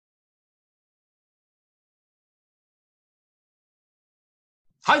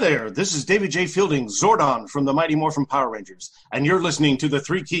Hi there, this is David J. Fielding, Zordon from the Mighty Morphin Power Rangers, and you're listening to the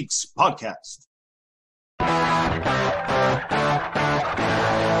Three Geeks podcast.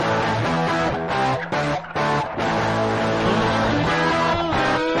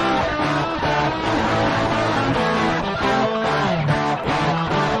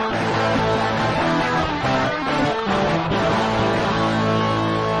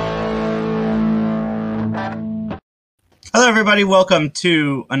 Hello, everybody. Welcome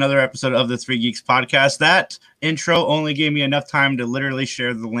to another episode of the Three Geeks podcast. That intro only gave me enough time to literally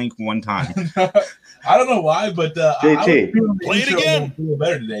share the link one time. I don't know why, but JT, play it again. Feel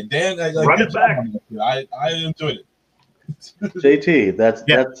better today, Dan. Run it back. I enjoyed it. JT,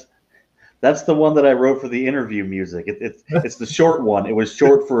 that's the one that I wrote for the interview music. It's the short one. It was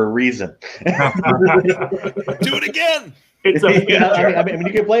short for a reason. Do it again. It's I mean,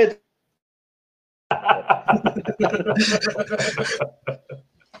 you can play it.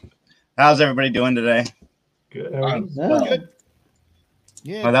 How's everybody doing today? Good. Good.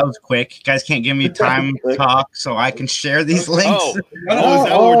 Yeah. Oh, that was quick. You guys can't give me time to talk so I can share these links. Is that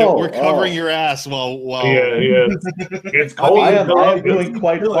what we're covering your ass while Yeah. It's cold. I am doing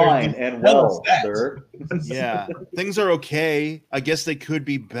quite fine and well, sir. Yeah, things are okay. I guess they could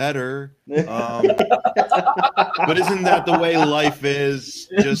be better. But isn't that the way life is?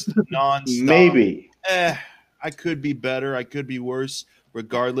 Just nonstop. Maybe. I could be better. I could be worse.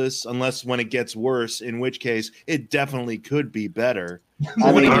 Regardless, unless when it gets worse, in which case it definitely could be better.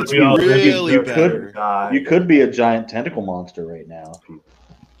 I mean, it's really better. You could be a giant tentacle monster right now if you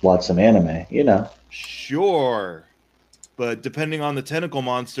watch some anime, you know. Sure. But depending on the tentacle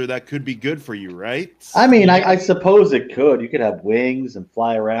monster, that could be good for you, right? I mean, I suppose it could. You could have wings and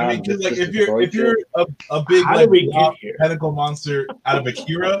fly around. I mean, like if you're a big tentacle monster out of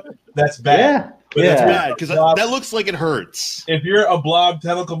Akira, that's bad. Yeah. But that's bad because that looks like it hurts. If you're a blob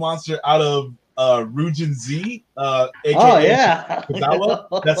tentacle monster out of Rujin Z, aka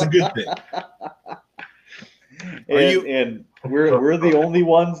Kozawa, that's a good thing. And we're the only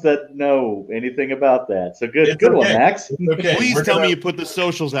ones that know anything about that. So good one, Max. Okay. Please tell me you put the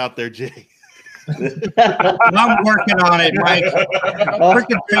socials out there, Jay. I'm working on it, Mike.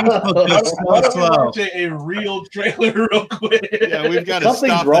 Freaking Facebook is so slow. A real trailer real quick. Yeah, we've got to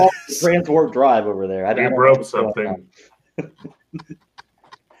Something's stop wrong this. with Transwarp Drive over there. I broke something.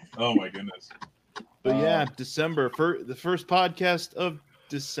 Oh my goodness. But yeah, December, the first podcast of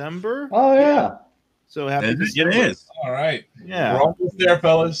December. Oh yeah. So happy It December. is. All right. Yeah. We're almost there,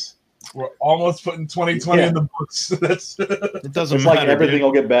 fellas. We're almost putting 2020 in the books. That's It doesn't It's matter. like everything dude.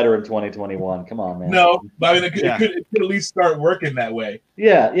 will get better in 2021. Come on, man. no, but I mean it could at least start working that way.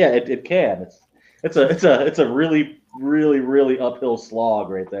 Yeah, it can. It's a really uphill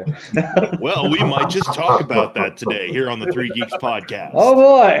slog right there. Well, we might just talk about that today here on the Three Geeks podcast. Oh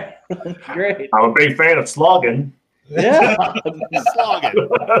boy. Great. I'm a big fan of slogging. Yeah. Slogging.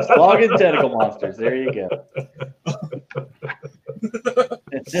 Slogging tentacle monsters. There you go.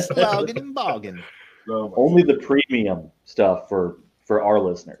 Slogging and bogging. Only the premium stuff for our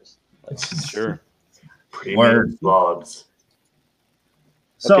listeners. Sure. Premium slogs.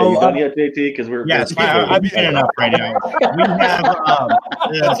 So, okay, you done yet, JT? Because we're yes, I'm getting enough right now. We have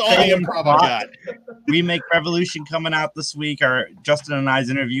That's all the improv I got. Remake Revolution coming out this week. Our Justin and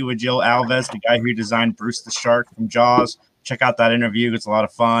I's interview with Jill Alves, the guy who designed Bruce the Shark from Jaws. Check out that interview; it's a lot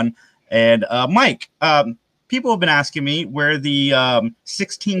of fun. And Mike, people have been asking me where the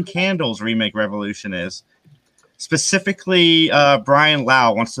 16 Candles Remake Revolution is. Specifically, Brian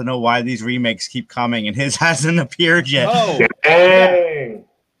Lau wants to know why these remakes keep coming, and his hasn't appeared yet. Oh, Dang.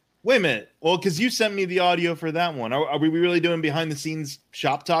 wait a minute. Well, because you sent me the audio for that one. Are we really doing behind the scenes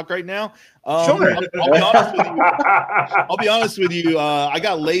shop talk right now? Sure. I'll be honest with you. I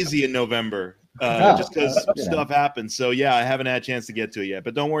got lazy in November just because stuff happened. So yeah, I haven't had a chance to get to it yet.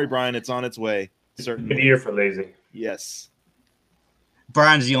 But don't worry, Brian. It's on its way. Good Certainly. year for lazy. Yes.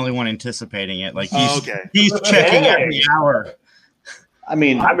 Brian's the only one anticipating it. Like Okay. he's checking every hour. I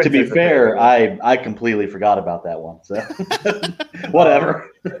mean, I'm to be anticipating fair, it. I completely forgot about that one. So whatever.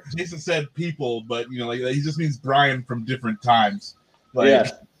 Jason said people, but like he just means Brian from different times. Like, Yeah.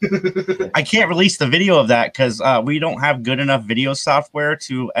 I can't release the video of that because we don't have good enough video software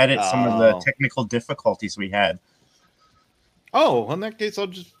to edit some of the technical difficulties we had. Oh, in that case,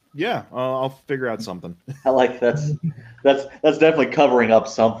 I'll figure out something. I like that's definitely covering up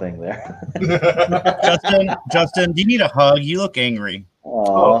something there. Justin, do you need a hug? You look angry.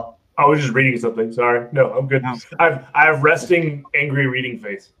 Aw. I was just reading something. Sorry. No, I'm good. I have resting, angry reading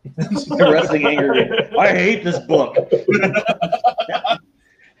face. Resting angry. I hate this book.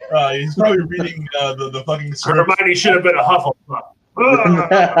 He's probably reading the fucking script. Hermione should have been a Hufflepuff.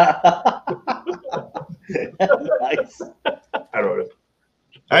 Nice. I wrote it.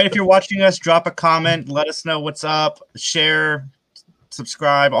 All right, if you're watching us, drop a comment. Let us know what's up. Share,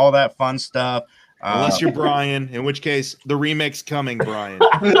 subscribe, all that fun stuff. Unless you're Brian, in which case the remake's coming, Brian.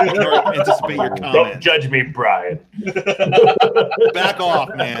 Anticipate your comment. Don't judge me, Brian. Back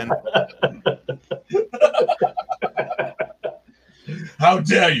off, man. How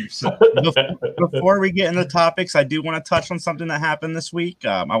dare you, sir? Before we get into topics, I do want to touch on something that happened this week.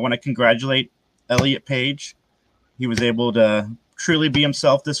 I want to congratulate Elliot Page. He was able to truly be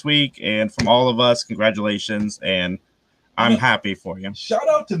himself this week, and from all of us, congratulations, and I'm happy for you. Shout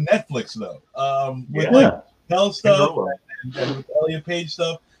out to Netflix, though. With Hell stuff and with Elliot Page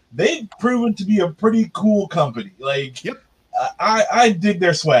stuff, they've proven to be a pretty cool company. Like, I dig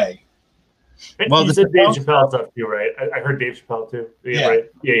their swag. Well, you said Dave Chappelle stuff too, right? I heard Dave Chappelle too. Yeah,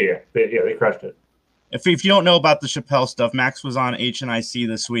 right? Yeah. They crushed it. If you don't know about the Chappelle stuff, Max was on HNIC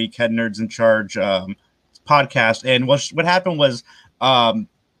this week, Head Nerds in Charge podcast, and what happened was Viacom,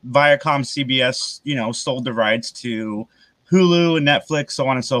 CBS, sold the rights to Hulu and Netflix, so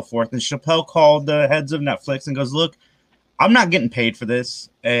on and so forth. And Chappelle called the heads of Netflix and goes, "Look, I'm not getting paid for this,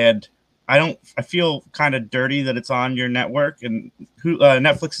 and I feel kind of dirty that it's on your network." And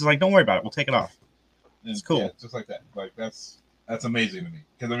Netflix is like, "Don't worry about it. We'll take it off." It's cool. Yeah, just like that. Like that's amazing to me,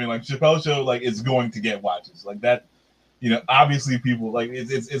 because I mean, like, Chappelle Show, like, it's going to get watches like that. Obviously people like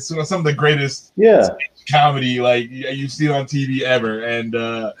it's some of the greatest comedy like you see on TV ever, and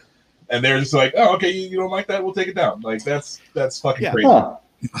they're just like, "Oh, okay, you don't like that? We'll take it down." Like that's fucking crazy. Huh.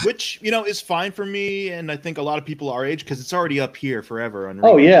 Which is fine for me, and I think a lot of people our age, because it's already up here forever. On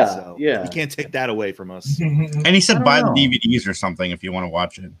so you can't take that away from us. And he said buy the DVDs or something if you want to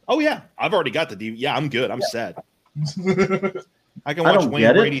watch it. Oh yeah, I've already got the DVD. Yeah, I'm good. I'm set. I can watch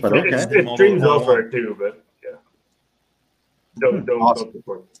Wayne Brady. But it streams elsewhere too, but yeah, don't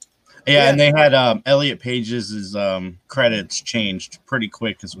support it. Yeah, and they had Elliot Page's credits changed pretty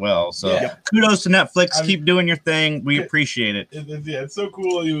quick as well. So kudos to Netflix. Keep doing your thing. We appreciate it. It's so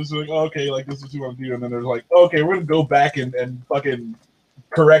cool. He was like, oh, okay, like, this is what you want to do. And then there's like, okay, we're going to go back and fucking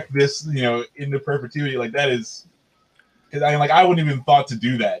correct this, into perpetuity. Like, that is, because I wouldn't even thought to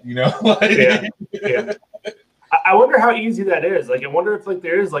do that, Yeah. I wonder how easy that is. Like, I wonder if, like,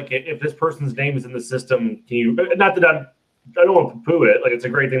 there is, like, if this person's name is in the system, can you, not that I don't want to poo it. Like, it's a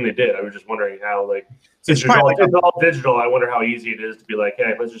great thing they did. I was just wondering how, like, since it's all digital, I wonder how easy it is to be like,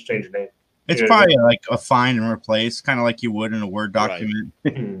 hey, let's just change the name. It's probably like a find and replace, kind of like you would in a Word document.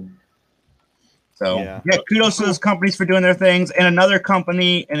 Right. So, kudos to those companies for doing their things. And another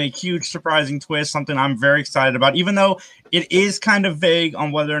company, and a huge surprising twist, something I'm very excited about, even though it is kind of vague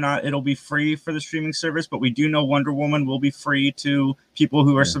on whether or not it'll be free for the streaming service, but we do know Wonder Woman will be free to people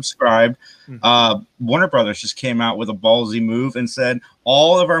who are subscribed. Warner Brothers just came out with a ballsy move and said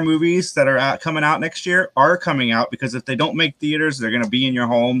all of our movies that are coming out next year are coming out, because if they don't make theaters, they're going to be in your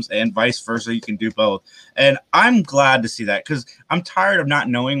homes, and vice versa. You can do both. And I'm glad to see that, because I'm tired of not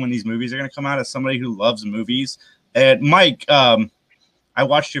knowing when these movies are going to come out as somebody who loves movies. And Mike, I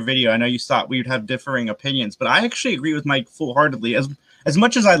watched your video. I know you thought we would have differing opinions, but I actually agree with Mike full-heartedly. As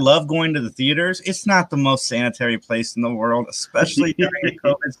much as I love going to the theaters, it's not the most sanitary place in the world, especially during the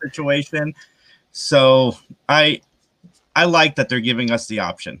COVID situation. So I like that they're giving us the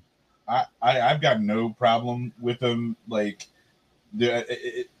option. I've got no problem with them. Like,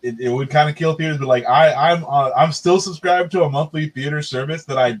 it would kind of kill theaters, but like I'm still subscribed to a monthly theater service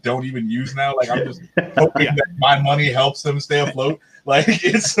that I don't even use now. Like, I'm just hoping that my money helps them stay afloat. Like,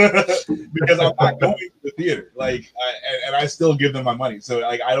 it's because I'm not going to the theater. Like, I still give them my money. So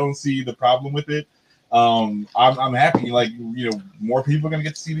like, I don't see the problem with it. I'm happy. Like, more people are gonna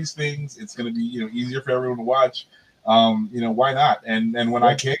get to see these things. It's gonna be easier for everyone to watch. Why not? And when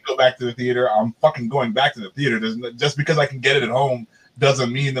I can't go back to the theater, I'm fucking going back to the theater. Just because I can get it at home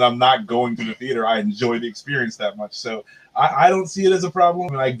doesn't mean that I'm not going to the theater. I enjoy the experience that much. So I don't see it as a problem.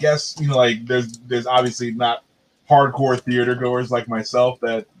 And I guess like there's obviously not hardcore theater goers like myself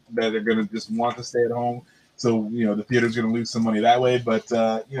that are gonna just want to stay at home. So the theater's gonna lose some money that way. But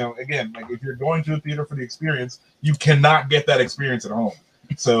again, like, if you're going to a theater for the experience, you cannot get that experience at home.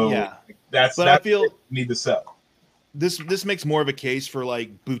 So that's I feel what you need to sell. This makes more of a case for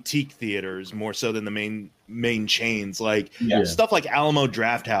like boutique theaters more so than the main chains, like stuff like Alamo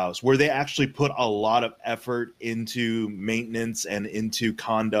Drafthouse, where they actually put a lot of effort into maintenance and into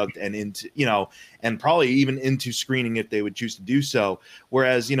conduct and into and probably even into screening if they would choose to do so.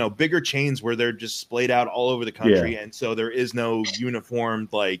 Whereas bigger chains where they're just splayed out all over the country, and so there is no uniform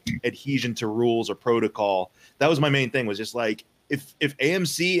like adhesion to rules or protocol. That was my main thing, was just like if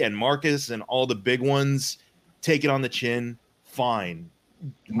AMC and Marcus and all the big ones take it on the chin, fine.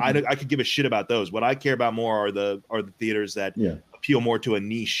 I could give a shit about those. What I care about more are the theaters that appeal more to a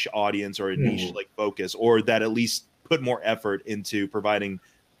niche audience or a niche like focus, or that at least put more effort into providing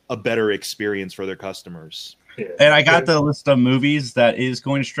a better experience for their customers. And I got the list of movies that is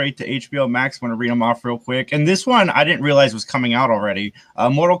going straight to HBO Max. I'm going to read them off real quick. And this one I didn't realize was coming out already.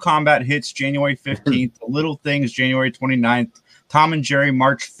 Mortal Kombat hits January 15th. Little Things January 29th. Tom and Jerry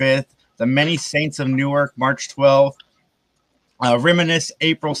March 5th. The Many Saints of Newark March 12th. Reminisce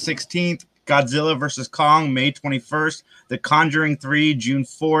April 16th. Godzilla vs. Kong May 21st. The Conjuring 3 June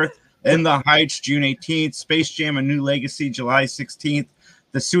 4th. In the Heights June 18th. Space Jam: A New Legacy July 16th.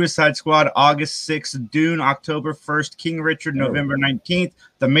 The Suicide Squad, August 6th. Dune, October 1st. King Richard, November 19th.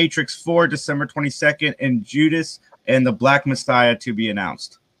 The Matrix 4, December 22nd. And Judas and the Black Messiah to be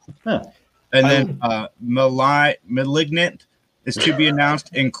announced. And then Malignant is to be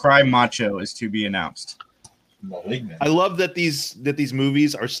announced. And Cry Macho is to be announced. Malignant. I love that these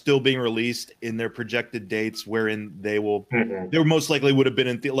movies are still being released in their projected dates, wherein they will they most likely would have been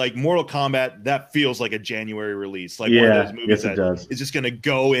in like Mortal Kombat. That feels like a January release, like one of those movies that is just going to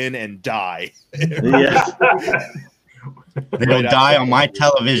go in and die. Yes. They'll die on my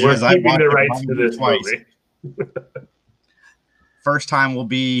television. We're keeping the rights to this movie. First time will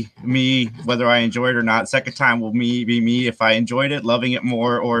be me, whether I enjoy it or not. Second time will be me if I enjoyed it, loving it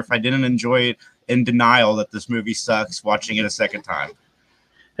more, or if I didn't enjoy it, in denial that this movie sucks, watching it a second time.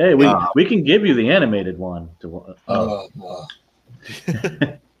 Hey, we can give you the animated one. Check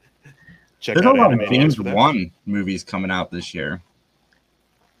There's out a lot of Animaniacs James for that. Wan movies coming out this year.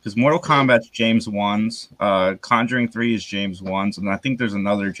 Because Mortal Kombat's James Wan's, Conjuring 3 is James Wan's, and I think there's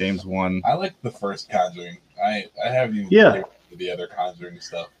another James Wan. I like the first Conjuring. I haven't even played the other Conjuring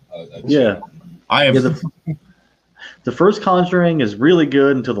stuff. I have. The first Conjuring is really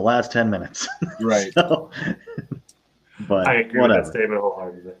good until the last 10 minutes. Right. But I agree with that statement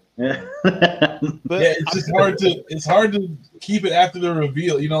wholeheartedly. But it's hard to keep it after the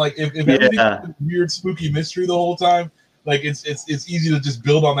reveal. You know, like if everything's a weird, spooky mystery the whole time, like it's easy to just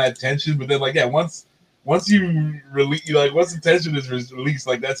build on that tension. But then, like, once you release, once the tension is released,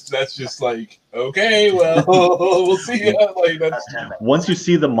 like that's just like, okay, well, we'll see. Like once you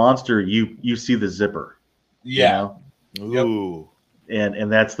see the monster, you see the zipper. Yeah. Ooh.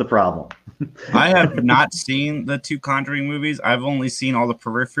 And that's the problem. I have not seen the two Conjuring movies. I've only seen all the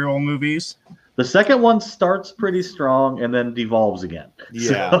peripheral movies. The second one starts pretty strong and then devolves again.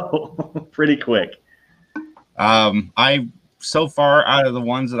 Yeah. So, pretty quick. So far out of the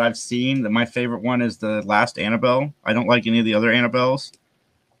ones that I've seen, that my favorite one is the last Annabelle. I don't like any of the other Annabelles.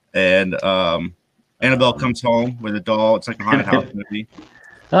 And Annabelle Comes Home with a doll. It's like a haunted house movie.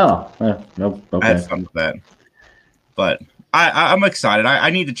 Oh, nope. Okay. I had fun with that. But I'm excited. I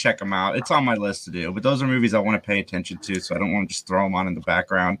need to check them out. It's on my list to do. But those are movies I want to pay attention to, so I don't want to just throw them on in the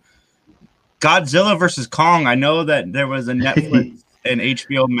background. Godzilla vs. Kong. I know that there was a Netflix and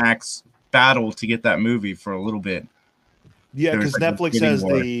HBO Max battle to get that movie for a little bit. Yeah, because Netflix has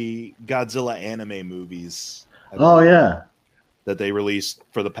the Godzilla anime movies. Yeah. That they released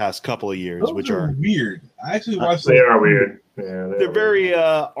for the past couple of years, Those which are weird. I actually watched. They are weird. Yeah, they're very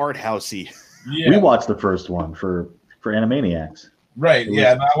art housey. Yeah. We watched the first one for Animaniacs. Right.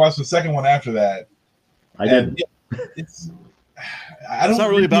 Yeah, and I watched the second one after that. I didn't. It's not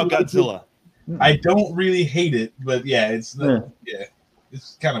really about Godzilla. I don't really hate it, but it's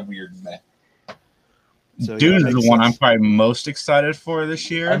kind of weird. So, Dune is the one I'm probably most excited for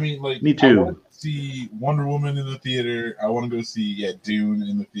this year. I mean, like, me too. I want to see Wonder Woman in the theater. I want to go see Dune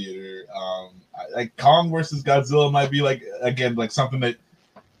in the theater. Like Kong versus Godzilla might be like something that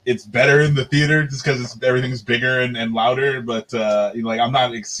it's better in the theater just because everything's bigger and louder. But I'm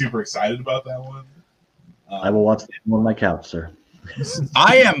not super excited about that one. I will watch that one on my couch, sir.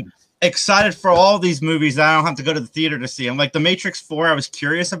 I am excited for all these movies that I don't have to go to the theater to see them. Like The Matrix 4, I was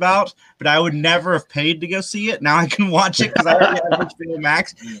curious about, but I would never have paid to go see it. Now I can watch it because I already have HBO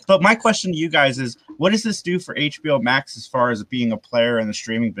Max. But my question to you guys is, what does this do for HBO Max as far as being a player in the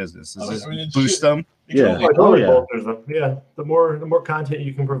streaming business? Does this boost them? Yeah. The more content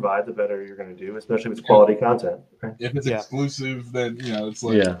you can provide, the better you're going to do, especially if it's quality content. Okay? If it's exclusive, then it's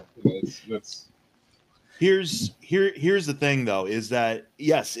like that's. Here's the thing though, is that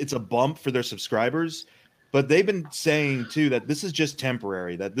yes, it's a bump for their subscribers, but they've been saying too that this is just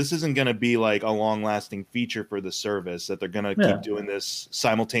temporary, that this isn't going to be like a long-lasting feature for the service, that they're going to keep doing this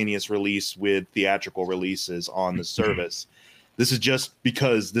simultaneous release with theatrical releases on the service. This is just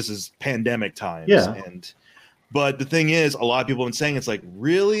because this is pandemic times. But the thing is, a lot of people have been saying, it's like,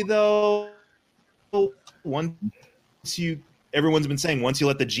 really though, everyone's been saying, once you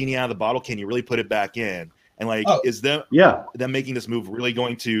let the genie out of the bottle, can you really put it back in? And like, is them making this move really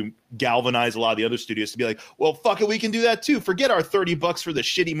going to galvanize a lot of the other studios to be like, well, fuck it, we can do that too. Forget our $30 for the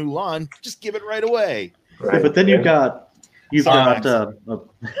shitty Mulan. Just give it right away. Right. Yeah, but then you've got you've got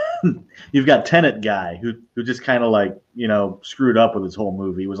Tenet guy who just kind of like, you know, screwed up with his whole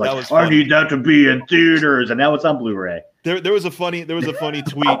movie. He was like, I need that to be in theaters, and now it's on Blu-ray. There was a funny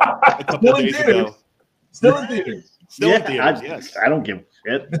tweet a couple of days ago. Still in theaters. Still in theaters. Yes. I don't give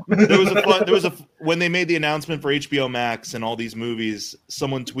a shit. When they made the announcement for HBO Max and all these movies,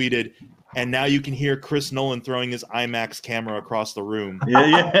 someone tweeted, and now you can hear Chris Nolan throwing his IMAX camera across the room.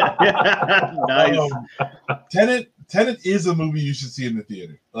 Yeah. Nice. Tenet is a movie you should see in the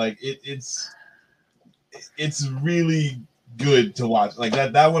theater. Like it's really good to watch. Like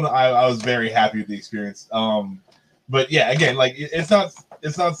that one, I was very happy with the experience. But yeah, again, like it's not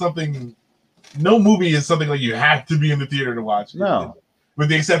something. No movie is something like you have to be in the theater to watch. No, with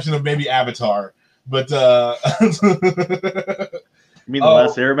the exception of maybe Avatar. But you mean The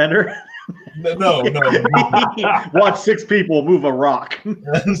Last Airbender? No. Watch 6 people move a rock.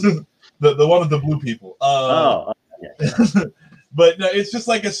 The one with the blue people. But no, it's just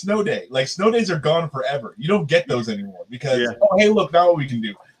like a snow day. Like snow days are gone forever. You don't get those anymore because hey, look, now what we can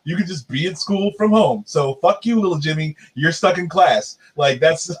do. You can just be at school from home. So fuck you, little Jimmy. You're stuck in class. Like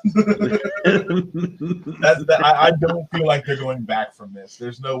that's I don't feel like they're going back from this.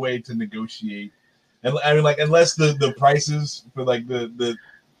 There's no way to negotiate. And I mean, like, unless the prices for like the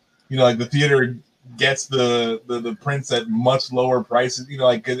you know, like the theater gets the prints at much lower prices, you know,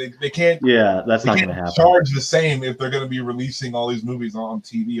 like they can't. Yeah, that's not going to happen. Charge the same if they're going to be releasing all these movies on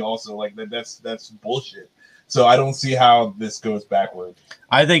TV. Also, like that's bullshit. So I don't see how this goes backward.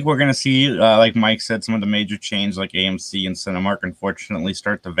 I think we're going to see, like Mike said, some of the major chains like AMC and Cinemark, unfortunately,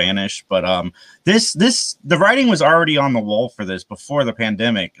 start to vanish. But the writing was already on the wall for this before the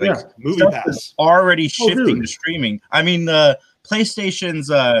pandemic. Like, Movie Pass already shifting to streaming. I mean, the PlayStation's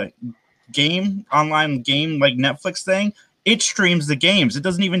online game like Netflix thing, it streams the games. It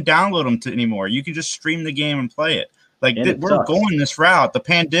doesn't even download them anymore. You can just stream the game and play it. Like we're going this route. The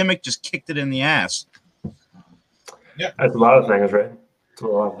pandemic just kicked it in the ass. Yeah, that's a lot of things, right? It's a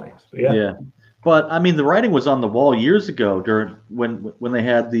lot of things. But yeah. But I mean, the writing was on the wall years ago during when they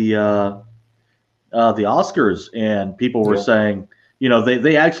had the Oscars, and people were saying, you know,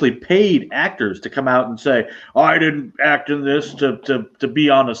 they actually paid actors to come out and say, I didn't act in this to be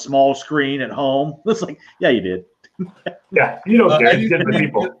on a small screen at home. It's like, yeah, you did. Yeah, you don't care. You did the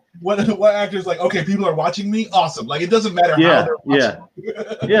people. What actors like? Okay, people are watching me. Awesome. Like it doesn't matter how they're watching.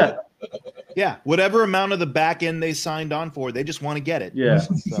 Yeah, whatever amount of the back end they signed on for, they just want to get it. Yeah,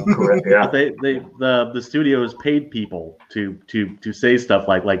 so. Correct. Yeah. The studios paid people to say stuff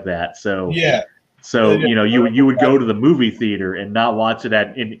like that. So So you know, you would go to the movie theater and not watch it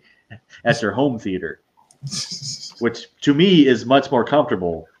at your home theater, which to me is much more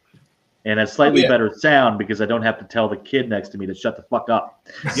comfortable and has slightly better sound because I don't have to tell the kid next to me to shut the fuck up.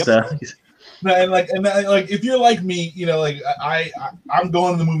 Yep. So, and if you're like me, you know, like I'm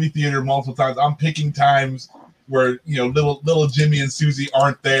going to the movie theater multiple times. I'm picking times where, you know, little Jimmy and Susie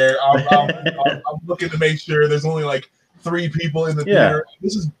aren't there. I'm looking to make sure there's only like 3 people in the theater.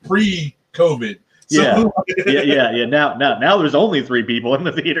 This is pre-COVID. So, yeah. Now there's only 3 people in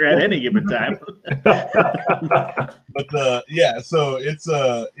the theater at any given time. But so it's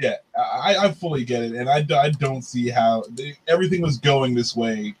I fully get it, and I don't see how everything was going this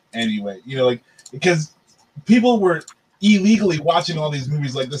way anyway. You know, like because people were illegally watching all these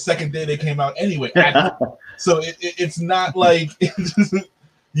movies like the second day they came out anyway. So it's not like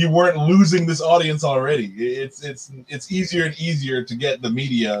you weren't losing this audience already. It's easier and easier to get the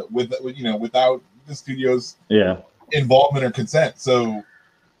media without the studio's involvement or consent. So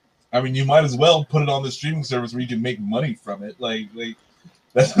I mean, you might as well put it on the streaming service where you can make money from it. Like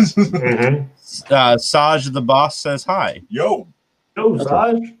that's Saj the boss says hi. Yo,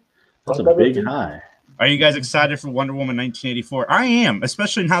 Saj. That's a big hi. Are you guys excited for Wonder Woman 1984? I am,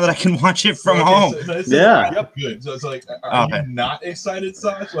 especially now that I can watch it from home. Good. So it's like, are you not excited,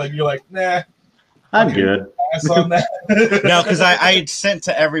 Saj? Like you're like, nah. I'm good. On that. No, because I sent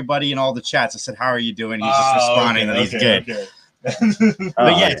to everybody in all the chats. I said, "How are you doing?" He's just responding that he's good. Okay.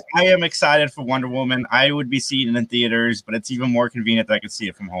 But yes, I am excited for Wonder Woman. I would be seeing it in theaters, but it's even more convenient that I could see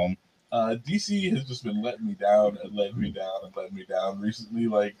it from home. DC has just been letting me down recently.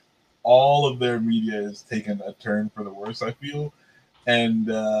 Like all of their media has taken a turn for the worse, I feel, and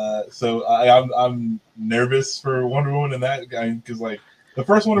so I'm nervous for Wonder Woman and that guy because like. The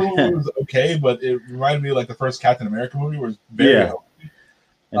first Wonder Woman was okay, but it reminded me of like the first Captain America movie, where it was very and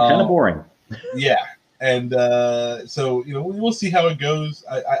kind of boring. Yeah, and so you know we'll see how it goes.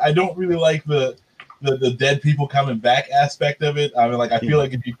 I don't really like the the dead people coming back aspect of it. I mean, like I feel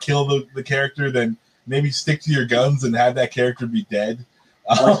like if you kill the character, then maybe stick to your guns and have that character be dead.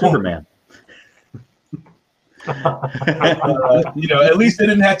 Like Superman. You know, at least they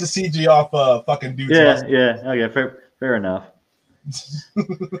didn't have to CG off fucking dudes. Okay, fair enough.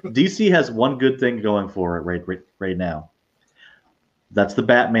 DC has one good thing going for it right now. That's the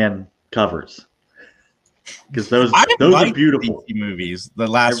Batman covers, because those are beautiful DC movies. The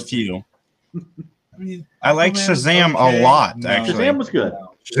last few, I mean, I like Shazam a lot. Actually, Shazam was good.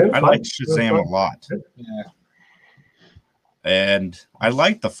 I like Shazam a lot. Yeah. And I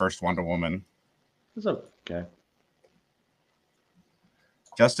like the first Wonder Woman. It's okay.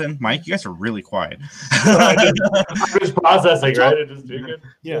 Justin, Mike, you guys are really quiet. I'm just processing, right? It just did good.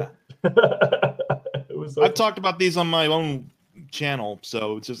 Yeah. It was so I've talked about these on my own channel,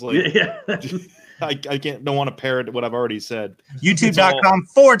 so it's just like I don't want to parrot what I've already said.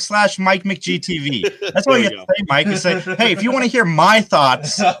 YouTube.com/Mike McGTV. That's all you have to say, Mike. You say, hey, if you want to hear my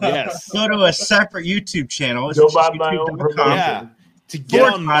thoughts, Yes. go to a separate YouTube channel. It's Go just by my own youtube.com. promotion. Yeah. To get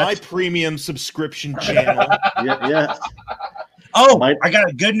on my premium subscription channel. Yeah. Oh, Mike- I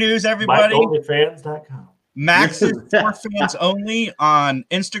got good news, everybody. MikeOnlyFans.com. Max's for fans only on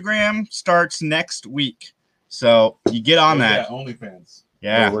Instagram starts next week. So you get on that. Yeah, OnlyFans.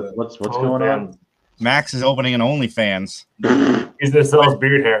 Yeah. What's going on? Max is opening an OnlyFans He's gonna sell his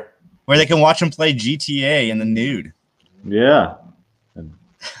beard hair. where they can watch him play GTA in the nude. Yeah.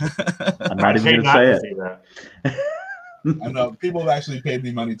 I'm not even going to say it. See that. I know people have actually paid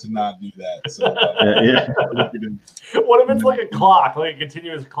me money to not do that. So, What if it's like a clock, like a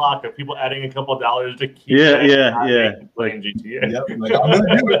continuous clock of people adding a couple of dollars to keep playing GTA? Yep, like, I'm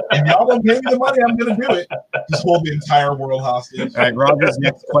gonna do it. If y'all don't pay me the money, I'm gonna do it. Just hold the entire world hostage. All right, Roger's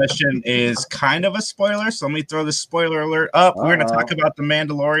next question is kind of a spoiler, so let me throw the spoiler alert up. We're going to talk about the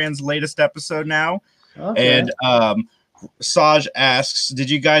Mandalorian's latest episode now. Okay. And Saj asks, did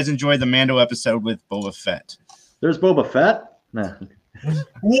you guys enjoy the Mando episode with Boba Fett? There's Boba Fett? Nah.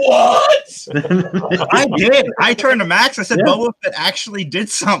 What? I did. I turned to Max. I said, Yeah. Boba Fett actually did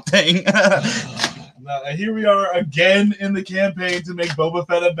something. Now, here we are again in the campaign to make Boba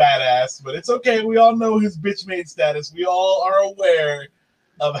Fett a badass, but it's okay. We all know his bitch-made status. We all are aware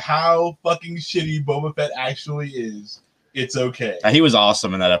of how fucking shitty Boba Fett actually is. It's okay. He was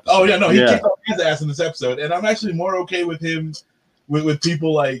awesome in that episode. Oh, yeah, no, he Yeah. kicked off his ass in this episode, and I'm actually more okay with him, with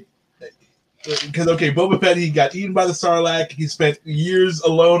people like, because, okay, Boba Fett, he got eaten by the Sarlacc. He spent years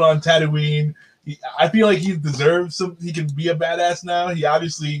alone on Tatooine. I feel like he deserves some, he can be a badass now. He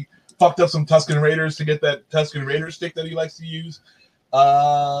obviously fucked up some Tusken Raiders to get that Tusken Raider stick that he likes to use.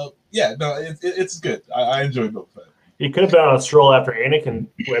 Yeah, no, it's good. I enjoy Boba Fett. He could have been on a stroll after Anakin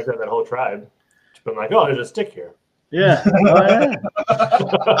wiped out that whole tribe. Just been like, oh, there's a stick here. Yeah. Oh, yeah.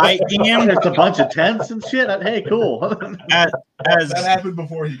 I am. There's a bunch of tents and shit. Hey, cool. As That happened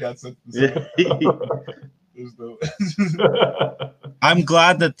before he got sent. There's no- I'm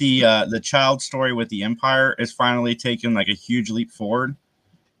glad that the child story with the Empire is finally taking like a huge leap forward.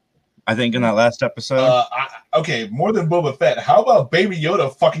 I think in that last episode. Okay, more than Boba Fett. How about Baby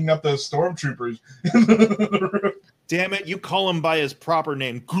Yoda fucking up those stormtroopers? Damn it, you call him by his proper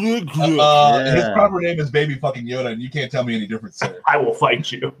name. His proper name is Baby fucking Yoda, and you can't tell me any different, sir. I will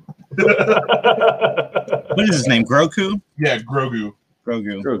fight you. What is his name? Grogu? Yeah, Grogu.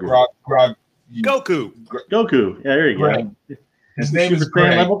 Grogu. Grog. Goku. Goku. Yeah, there you go. His name is Super Saiyan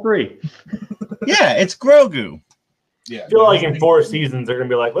Greg. level 3. Yeah, it's Grogu. Yeah. I feel like in 4 seasons they're gonna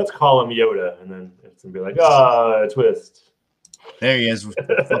be like, let's call him Yoda, and then it's gonna be like, twist. There he is.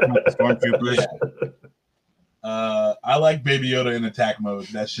 Fucking with the stormtroopers. Yeah. I like Baby Yoda in attack mode.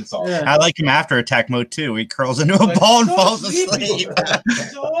 That shit's awesome. Yeah. I like him after attack mode too. He curls into a Like, ball and so falls sleepy. asleep.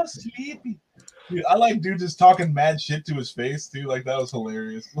 So sleepy. Dude, I like dude just talking mad shit to his face too. Like that was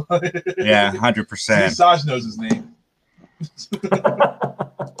hilarious. Yeah, See, 100%. Saj knows his name.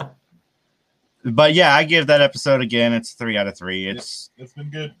 But yeah, I give that episode again. It's 3 out of 3. It's It's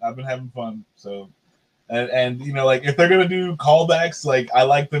been good. I've been having fun. So, and you know, like if they're gonna do callbacks, like I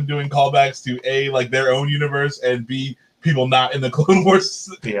like them doing callbacks to A, like their own universe, and B, people not in the Clone Wars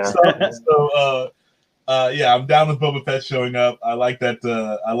Yeah. stuff. So, yeah, I'm down with Boba Fett showing up. I like that.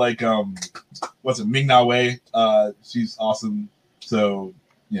 I like what's it, Ming-Na Wen. She's awesome. So,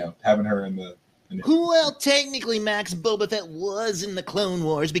 you know, having her in the. Well, technically, Max, Boba Fett was in the Clone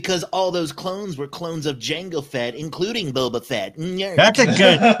Wars because all those clones were clones of Jango Fett, including Boba Fett. that's a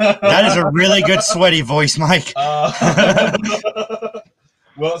good. That is a really good sweaty voice, Mike. Well,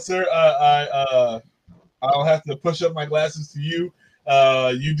 sir, I'll have to push up my glasses to you.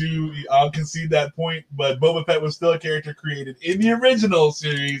 You do. I'll concede that point, but Boba Fett was still a character created in the original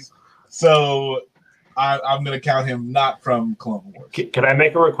series, so I'm going to count him not from Clone Wars. Can I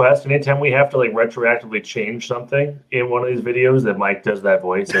make a request? Anytime we have to like retroactively change something in one of these videos, that Mike does that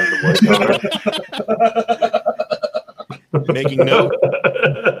voice as the voiceover. Making note.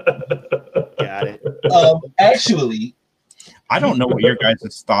 Got it. Actually, I don't know what your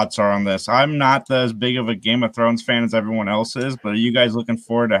guys' thoughts are on this. I'm not as big of a Game of Thrones fan as everyone else is, but are you guys looking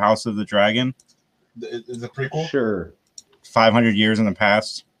forward to House of the Dragon? Is it prequel? Sure. 500 years in the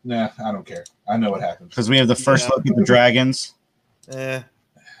past? Nah, I don't care. I know what happens. Because we have the first look at the dragons. I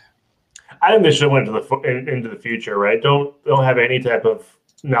think they should have went to into the future, right? Don't have any type of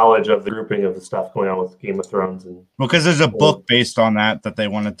knowledge of the grouping of the stuff going on with Game of Thrones. Because there's a book based on that they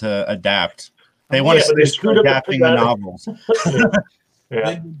wanted to adapt. They wanted to start adapting the novels.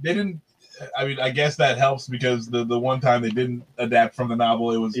 They didn't. I mean, I guess that helps because the one time they didn't adapt from the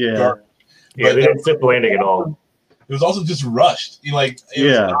novel, it was garbage. Yeah, they didn't stick the landing at all. It was also just rushed. It was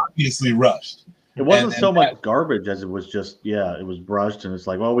obviously rushed. It wasn't so much garbage as it was just, it was brushed, and it's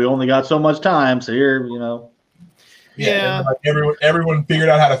like, well, we only got so much time, so here, Yeah. Like everyone figured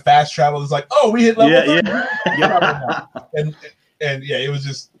out how to fast travel. It's like, oh, we hit level 30. And it was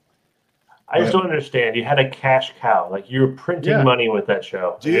just. I just don't understand. You had a cash cow. Like, you were printing money with that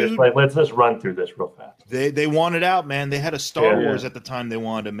show. Dude. It's like, let's just run through this real fast. They wanted out, man. They had a Star Wars at the time they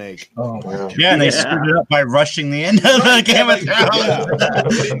wanted to make. Oh, wow. Yeah, and they screwed it up by rushing the end of the Game of Thrones.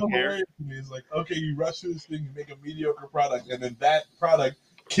 It's like, okay, you rush through this thing, you make a mediocre product, and then that product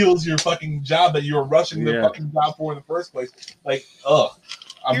kills your fucking job that you were rushing the fucking job for in the first place. Like, I'm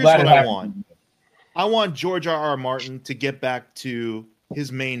Here's glad what it happened. I want. I want George R.R. Martin to get back to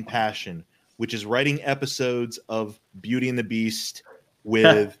his main passion, which is writing episodes of Beauty and the Beast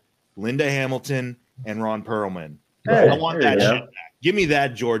with Linda Hamilton and Ron Perlman. I want that shit back. Give me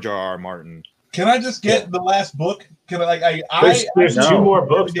that, George R.R. Martin. Can I just get the last book? Can I There's two more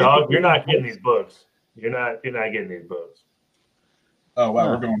books, dog. You're not getting these books. You're not getting these books. Oh wow,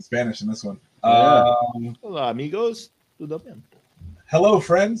 we're going Spanish in this one. Hola, amigos. Hello,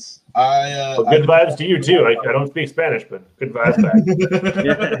 friends. Good vibes to you too. I don't speak Spanish, but good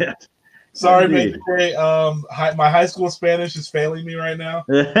vibes back. Sorry, mate. My high school Spanish is failing me right now.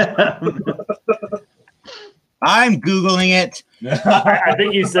 I'm Googling it. I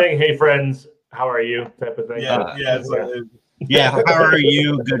think he's saying, "Hey, friends, how are you?" type of thing. How are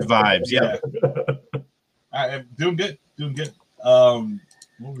you? Good vibes. Yeah. I'm doing good. What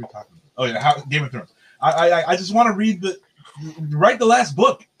were we talking about? Oh yeah, Game of Thrones. I just want to write the last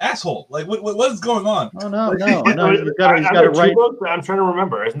book, asshole. Like what is going on? Oh no. He's got to write. I'm trying to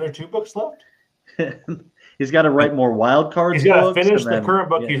remember. Isn't there 2 books left? He's got to write more wild cards. He's got to finish the current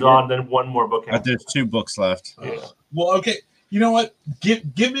book he's on, then one more book. But there's 2 books left. Well, okay. You know what? Give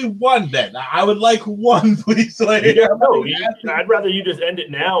me one then. I would like one, please. I'd rather you just end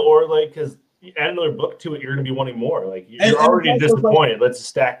it now, or because you add another book to it, you're going to be wanting more. Like you're already disappointed. Let's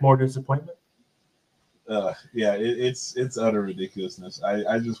stack more disappointment. It's utter ridiculousness.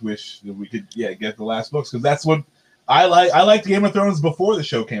 I just wish that we could get the last books, because that's what I like. I liked Game of Thrones before the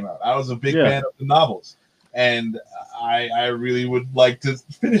show came out. I was a big fan of the novels, and I really would like to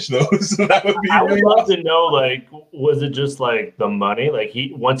finish those. So that would be. I would love to know, was it just the money?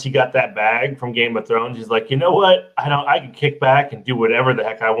 Once he got that bag from Game of Thrones, he's like, you know what? I can kick back and do whatever the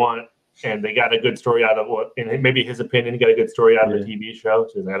heck I want. And they got a good story out of in maybe his opinion, he got a good story out of the TV show.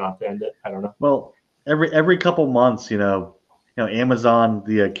 So I don't have to end it. I don't know. Well, every couple months, Amazon,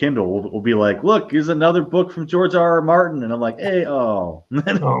 the Kindle will be like, look, here's another book from George R.R. Martin, and I'm like, hey,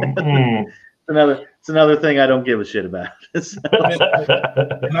 It's another thing I don't give a shit about.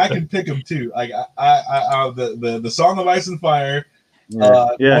 And I can pick them too. Like the Song of Ice and Fire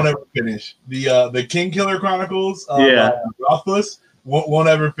won't ever finish. The King Killer Chronicles, Rothfuss won't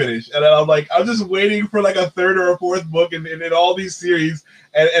ever finish. And I'm like, I'm just waiting for a 3rd or a 4th book in all these series,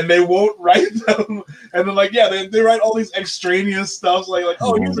 and they won't write them. And then they write all these extraneous stuff here's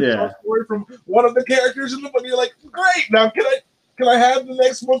a short story from one of the characters in the book. And you're like, great. Now can I have the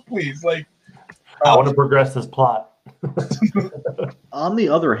next book, please? I want to progress this plot. On the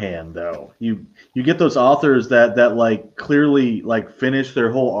other hand, though, you get those authors that clearly finish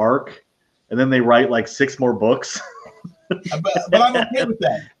their whole arc, and then they write 6 more books. but I'm okay with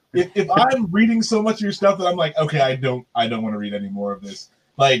that. If I'm reading so much of your stuff that I'm like, okay, I don't want to read any more of this.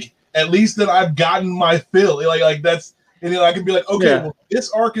 At least that I've gotten my fill. That's, and I can be like, okay, well, this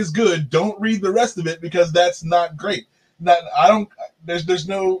arc is good. Don't read the rest of it because that's not great. There's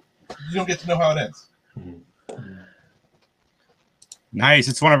no. You don't get to know how it ends. Nice.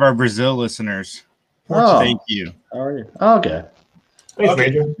 It's one of our Brazil listeners. Thank you. How are you? Okay. Thanks,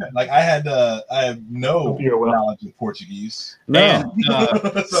 Major. I have no knowledge of Portuguese. Man,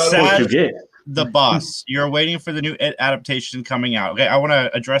 the bus. You're waiting for the new It adaptation coming out. Okay, I want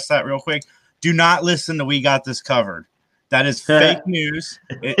to address that real quick. Do not listen to We Got This Covered. That is fake news.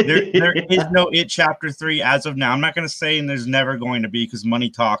 There is no It Chapter 3 as of now. I'm not going to say and there's never going to be because money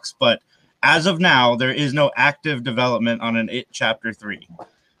talks, but as of now, there is no active development on an It Chapter 3.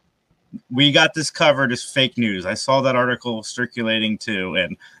 We Got This Covered is fake news. I saw that article circulating too,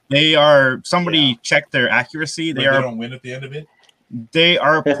 and they are checked their accuracy. They don't win at the end of it. They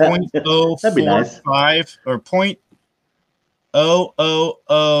are 0.045 or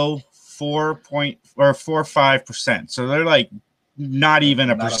 0.0004.45%. So they're like not even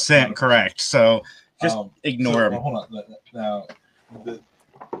a percent correct. So just ignore them. Hold on. Now,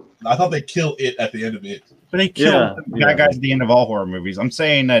 I thought they kill it at the end of it. But they kill that guys at the end of all horror movies. I'm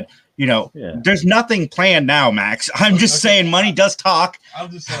saying that, there's nothing planned now, Max. I'm just saying money does talk.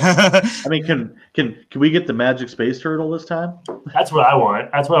 I'm just saying. I mean, can we get the magic space turtle this time? That's what I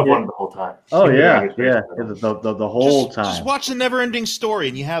want. That's what I've wanted the whole time. Oh yeah. The whole time. Just watch The Never-Ending Story,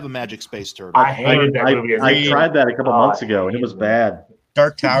 and you have a magic space turtle. I hated that movie. I tried that a couple months ago, and it was bad.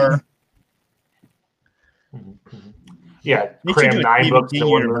 Dark Tower. Yeah, they should do a 9 books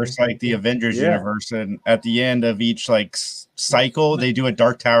universe like the Avengers universe, and at the end of each cycle, they do a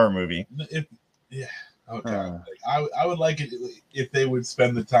Dark Tower movie. I would like it if they would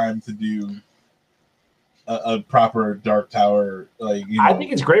spend the time to do a proper Dark Tower. I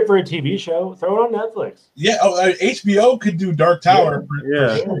think it's great for a TV show. Throw it on Netflix. Yeah, HBO could do Dark Tower. For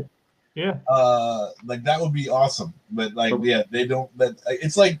sure. Yeah, that would be awesome. But they don't.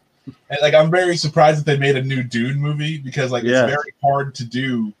 It's like I'm very surprised that they made a new Dune movie because it's very hard to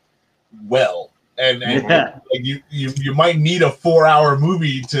do well, and you might need a 4-hour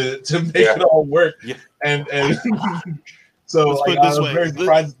movie to make it all work. Yeah. And so I was very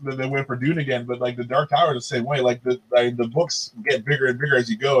surprised that they went for Dune again. But the Dark Tower the same way. The books get bigger and bigger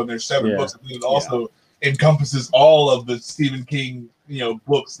as you go, and there's 7 books, and it also encompasses all of the Stephen King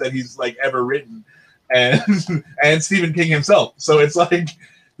books that he's ever written, and Stephen King himself. So it's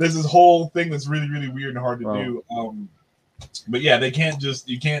there's this whole thing that's really, really weird and hard to do. But you can't do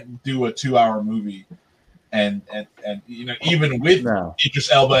a 2-hour movie and even with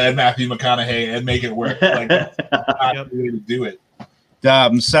Idris Elba and Matthew McConaughey and make it work. That's not the way to do it.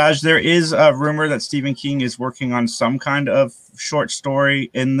 Saj, there is a rumor that Stephen King is working on some kind of short story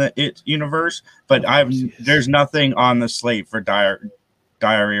in the It universe, but there's nothing on the slate for diary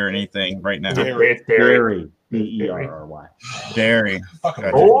or anything right now. Dairy. Derry. Dairy. Diary.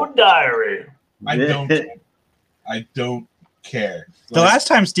 I don't care. The last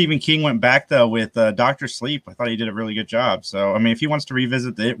time Stephen King went back though with Dr. Sleep, I thought he did a really good job. So I mean, if he wants to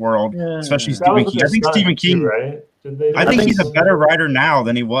revisit the It world, especially Stephen King, I think Stephen King. Right? I think he's a better writer now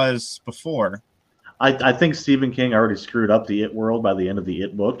than he was before. I think Stephen King already screwed up the It world by the end of the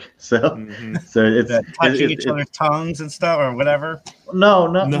It book. So it's touching each other's tongues and stuff or whatever.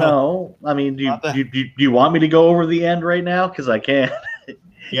 No. I mean, do you want me to go over the end right now? Because I can't.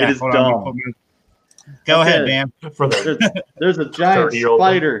 Yeah, it is dumb. Go ahead, man. There's a giant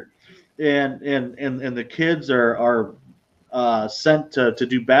spider, and the kids are sent to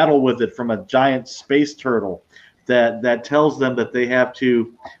do battle with it from a giant space turtle. That tells them that they have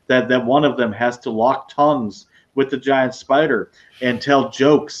to that one of them has to lock tongues with the giant spider and tell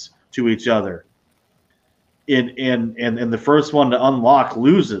jokes to each other. And the first one to unlock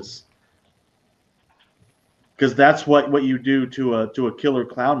loses, because that's what you do to a killer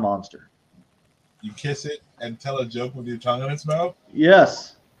clown monster. You kiss it and tell a joke with your tongue in its mouth.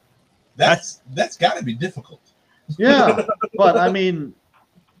 Yes, that's got to be difficult. Yeah, but I mean.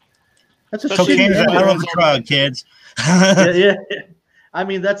 That's a cocaine's a hell of a drug, kids. yeah. I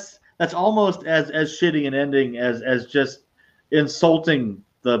mean, that's almost as shitty an ending as just insulting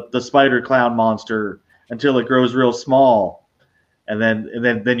the spider clown monster until it grows real small, and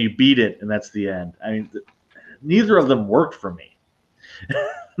then you beat it, and that's the end. I mean, neither of them worked for me.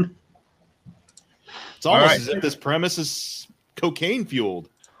 It's almost as if this premise is cocaine fueled.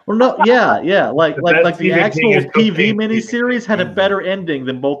 Well, no, yeah, like the actual TV miniseries had a better ending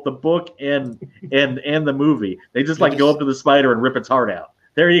than both the book and the movie. They just go up to the spider and rip its heart out.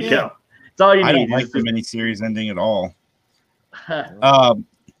 There you go. It's all you need. I don't like the miniseries ending at all.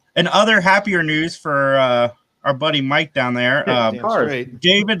 And other happier news for our buddy Mike down there.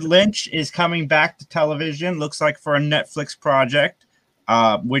 David Lynch is coming back to television. Looks like for a Netflix project,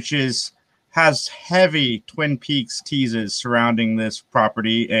 which has heavy Twin Peaks teases surrounding this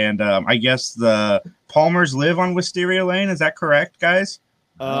property, and I guess the Palmers live on Wisteria Lane. Is that correct, guys?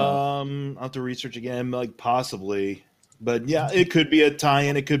 I'll have to research again, possibly, but yeah, it could be a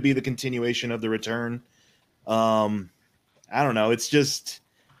tie-in. It could be the continuation of The Return. I don't know. It's just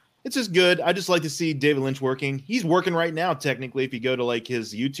It's just good. I just like to see David Lynch working. He's working right now, technically. If you go to like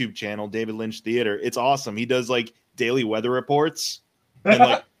his YouTube channel, David Lynch Theater, it's awesome. He does like daily weather reports, and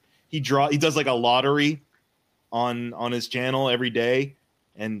like he does like a lottery on his channel every day,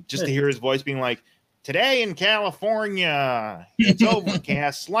 and just to hear his voice being like, today in California, it's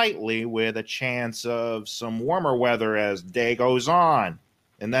overcast slightly with a chance of some warmer weather as day goes on,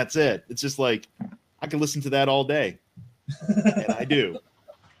 and that's it. It's just like I could listen to that all day, and I do.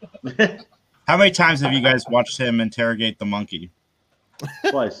 How many times have you guys watched him interrogate the monkey?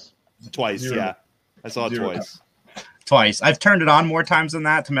 Twice. Twice, yeah. I saw it twice. Twice. I've turned it on more times than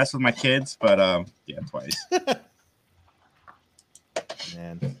that to mess with my kids, but yeah, twice.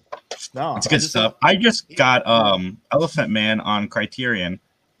 Man. No, it's good stuff. I just got Elephant Man on Criterion.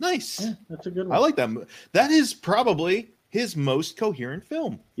 Nice. Yeah, that's a good one. I like that. That is probably his most coherent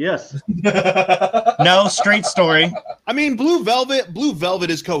film. Yes. No, Straight Story. I mean, Blue Velvet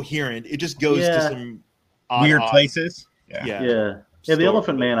is coherent. It just goes to some weird places. Yeah. The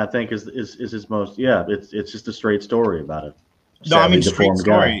Elephant Man, I think, is his most. Yeah, it's just a straight story about it. No, I mean Straight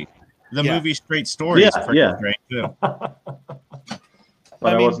Story. The movie Straight Story is pretty great too.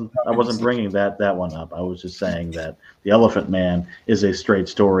 But I wasn't bringing that one up. I was just saying that the Elephant Man is a straight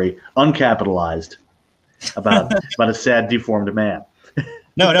story, uncapitalized, about a sad, deformed man.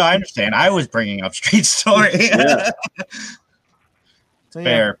 No, I understand. I was bringing up Straight Story.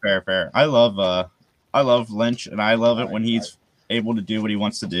 Fair. I love Lynch, and I love it when he's able to do what he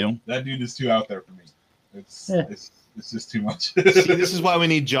wants to do. That dude is too out there for me. It's just too much. See, this is why we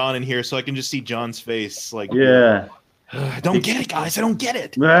need John in here, so I can just see John's face. Like, I don't get it, guys. I don't get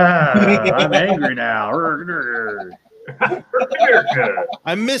it. I'm angry now.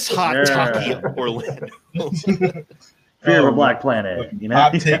 I miss Hot Taki Orlando. Fear of a Black Planet. You know?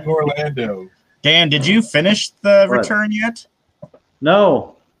 Hot Take Orlando. Dan, did you finish the return yet?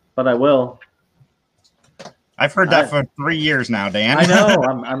 No, but I will. I've heard that for 3 years now, Dan. I know.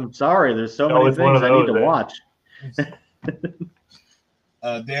 I'm sorry. There's so many things I need to watch.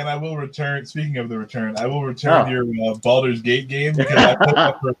 Dan, I will return. Speaking of the return, I will return your Baldur's Gate game because I played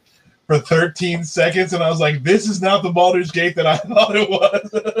it for 13 seconds, and I was like, "This is not the Baldur's Gate that I thought it was."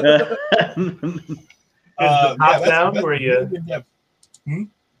 Is the top down where you?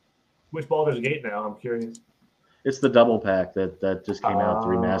 Which Baldur's Gate now? I'm curious. It's the double pack that just came out, the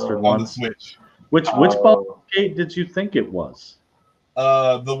remastered on one. the Switch. Which Baldur's Gate did you think it was?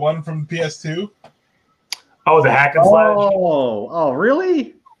 The one from PS2. Oh, the hack and slash. Oh,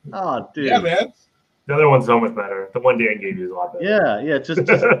 really? Oh, dude. Yeah, man. The other one's so much better. The one Dan gave you is a lot better. Yeah. Just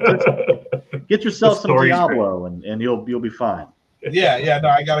get yourself some Diablo, and you'll be fine. Yeah. No,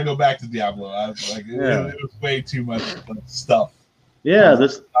 I gotta go back to Diablo. It was way too much stuff. Yeah,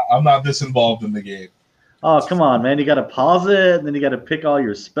 I'm not this involved in the game. Oh, come on, man. You got to pause it, and then you got to pick all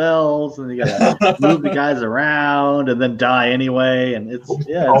your spells, and you got to move the guys around, and then die anyway. And it's oh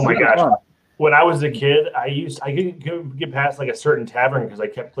my gosh. Fun. When I was a kid, I couldn't get past like a certain tavern because I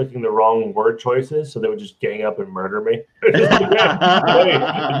kept clicking the wrong word choices, so they would just gang up and murder me.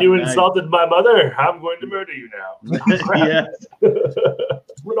 Hey, you insulted my mother. I'm going to murder you now. Yeah.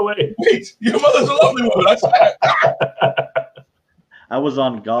 Run away. Wait, your mother's a lovely woman. I was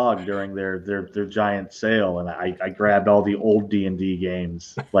on GOG during their giant sale, and I grabbed all the old D&D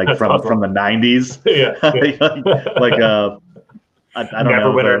games, like from the 90s. Yeah. I don't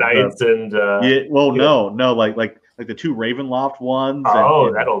know. Neverwinter Nights and no, like the two Ravenloft ones.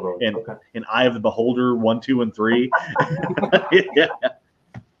 Oh, that old one. And Eye of the Beholder 1, 2, and 3. Yeah.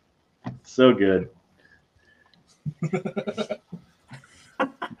 So good. But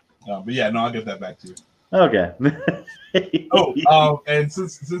yeah, no, I'll get that back to you. Okay. And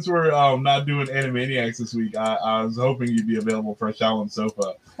since we're not doing Animaniacs this week, I was hoping you'd be available for a Shaolin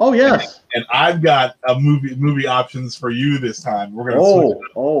Sofa. Oh yes. And I've got a movie options for you this time. We're gonna switch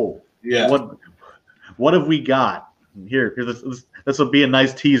it up. Yeah. What have we got here? This will be a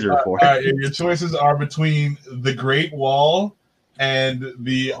nice teaser for it. All right, your choices are between The Great Wall and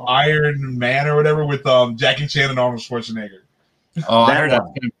The Iron Man or whatever with Jackie Chan and Arnold Schwarzenegger. Oh, I heard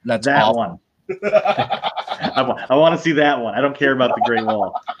that's that awful. one. I want to see that one. I don't care about The Great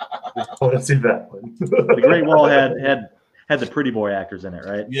Wall. I want to see that one. The Great Wall had the Pretty Boy actors in it,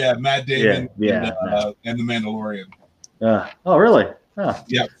 right? Yeah, Matt Damon and The Mandalorian. Oh, really?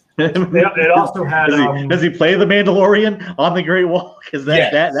 Yeah. It also had. Does he play the Mandalorian on the Great Wall? Because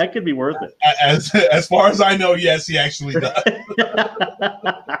that could be worth it. As far as I know, yes, he actually does.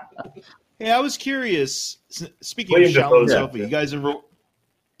 Hey, I was curious. Speaking of Shaolin Sofa,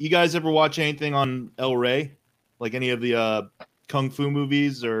 you guys ever watch anything on El Rey? Like any of the kung fu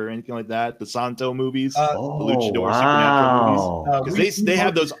movies or anything like that? The Santo movies, the Oh, Luchador supernatural wow. movies, because they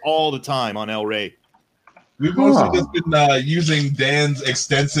have those all the time on El Rey. We've mostly just been using Dan's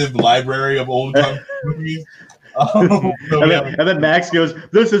extensive library of old kung fu movies. And then Max goes,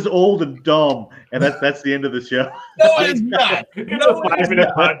 "This is old and dumb," and that's the end of the show. No, it's not. It's a 5-minute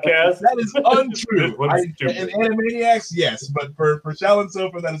podcast. That is untrue. This one's stupid. And Animaniacs, yes, but for Shall and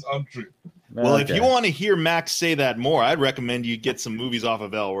Sofa, that is untrue. Well, if Okay. you want to hear Max say that more, I'd recommend you get some movies off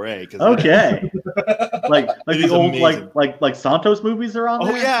of El Rey. Okay, like It the is old amazing. like Santos movies are on Oh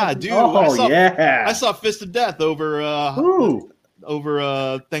there? yeah, dude! Oh yeah. I saw Fist of Death over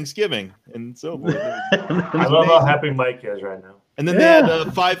Thanksgiving and so forth. I love how happy Mike is right now. And then they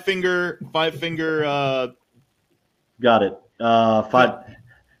had five finger. Got it.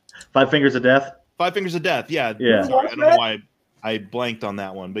 Five Fingers of Death. Five Fingers of Death. Yeah. Yeah. Sorry, I don't know why I blanked on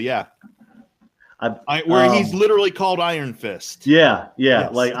that one, but yeah. Where he's literally called Iron Fist. Yeah.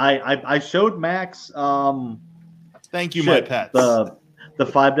 Yes. Like I showed Max. Thank you, my pets. The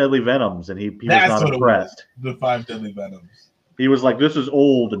Five Deadly Venoms, and he was That's not what it impressed. was. The 5 Deadly Venoms. He was like, "This is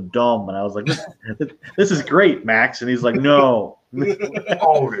old and dumb," and I was like, "This is great, Max." And he's like, "No,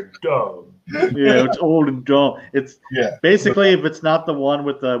 Old and dumb. yeah, it's old and dumb. It's Yeah. basically if it's not the one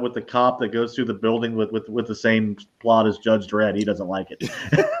with the cop that goes through the building with the same plot as Judge Dredd, he doesn't like it."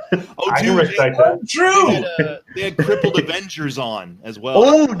 Oh, I can dude, respect that. True. they had Crippled Avengers on as well.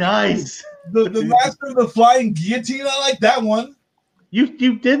 Oh, nice. The Master of the Flying Guillotine, I like that one. You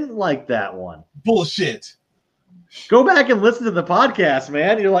didn't like that one. Bullshit. Go back and listen to the podcast,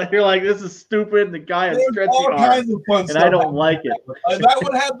 man. You're like this is stupid. And the guy has There's stretchy all arms, kinds of fun and stuff. I don't like it. That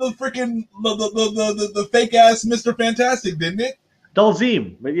one had the freaking the fake ass Mr. Fantastic, didn't it?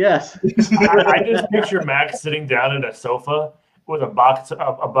 Dalzim, but yes. I just picture Max sitting down in a sofa with a bucket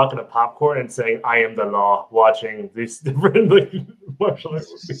of popcorn and saying, "I am the law," watching these different martial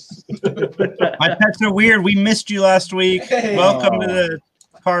arts movies. My pets are weird. We missed you last week. Hey. Welcome to the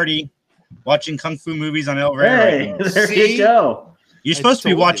party. Watching kung fu movies on El Rey. Hey, there See? you go. You're supposed to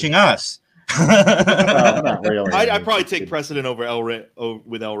be told you. watching us. Not really. I probably take precedent over El Rey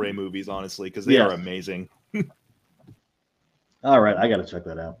with El Rey movies, honestly, because they Yeah. are amazing. All right, I got to check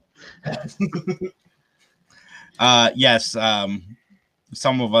that out. Yes.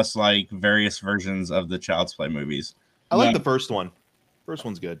 Some of us like various versions of the Child's Play movies. I like the first one. First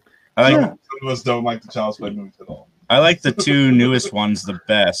one's good. I like Some of us don't like the Child's Play movies at all. I like the two newest ones the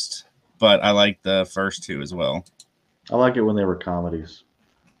best, but I like the first two as well. I like it when they were comedies.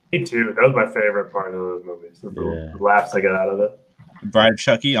 Me too. That was my favorite part of those movies. The laughs I got out of it. Bride of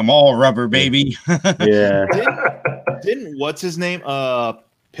Chucky, I'm all rubber, baby. Yeah. Didn't what's his name?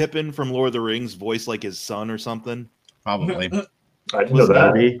 Pippin from Lord of the Rings voice like his son or something? Probably. I didn't know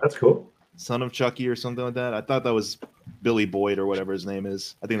that. Maybe. That's cool. Son of Chucky or something like that. I thought that was Billy Boyd or whatever his name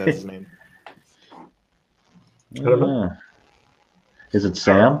is. I think that's his name. I don't know. Is it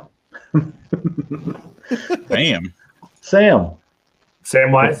Sam? Damn. Sam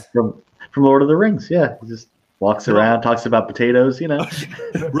Samwise. from Lord of the Rings. Yeah, he just walks around, talks about potatoes. You know.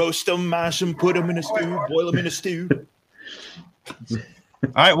 Roast them, mash them, put them in a stew, boil them in a stew. All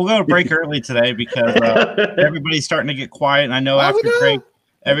right, we'll go to break early today because everybody's starting to get quiet. And I know after break,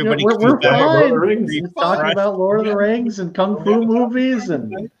 everybody we're comes back. Lord of the fine. Rings. We're talking about Lord of the Rings and kung fu movies,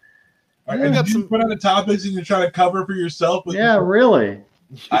 and All right, got you some- put on the topics and you're trying to cover for yourself. With yeah, really.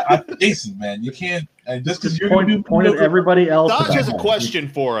 Jason, man, you can't just because Just you're point at everybody else. Dodge about has a it. question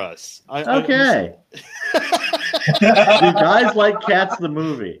for us. Okay. Do you guys like Cats the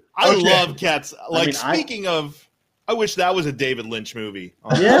movie? I Okay. love Cats. Like, mean, speaking of, I wish that was a David Lynch movie.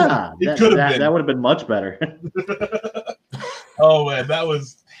 Yeah, It that, could've that, been. that would have been much better. Oh man, that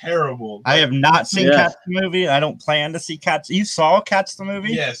was terrible. I have not seen Yes. Cats the movie. I don't plan to see Cats. You saw Cats the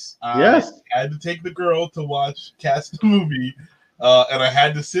movie? Yes, Yes. I had to take the girl to watch Cats the movie, and I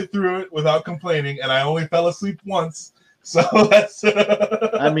had to sit through it without complaining, and I only fell asleep once. So that's.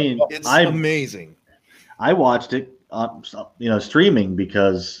 I mean, It's I amazing. watched it on streaming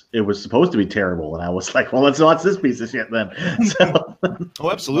because it was supposed to be terrible, and I was like, well, let's watch this piece of shit then. So,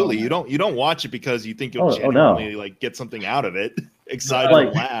 Oh, absolutely. You don't watch it because you think you'll Oh, genuinely like get something out of it. Excited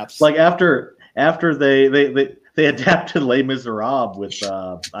Like- laughs. like after they adapted Les Miserables with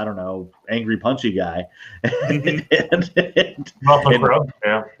I don't know, angry punchy guy, and Buffalo And-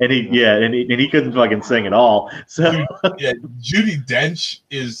 Crow. Yeah. he couldn't fucking sing at all. So, Yeah, Judi Dench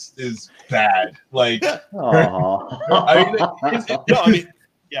is bad. Like, aw. I mean, it's, no, I mean,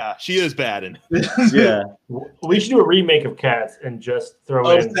 yeah, she is bad. And yeah, We should do a remake of Cats and just throw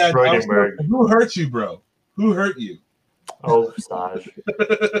oh, in sad. Freudenberg. Who hurt you, bro? Who hurt you? Oh, Saj.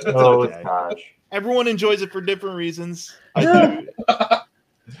 Oh, okay. Saj. Everyone enjoys it for different reasons.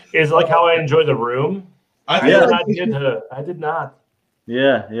 Is like how I enjoy The Room. I did not.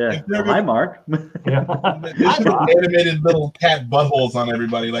 Yeah. Hi, Mark. Yeah. Animated little cat buttholes on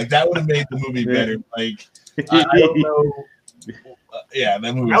everybody. Like that would have made the movie better. Like I don't know. Yeah,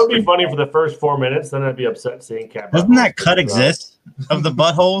 that would be funny for the first 4 minutes. Then I'd be upset seeing cat. Doesn't that cut exist of the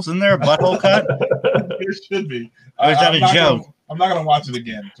buttholes? Isn't there a butthole cut? There should be. Or is that a joke? I'm not gonna watch it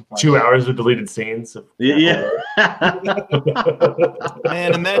again. 2 hours of deleted scenes. Yeah.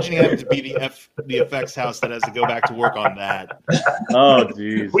 Man, imagine having to be the effects house that has to go back to work on that. Oh,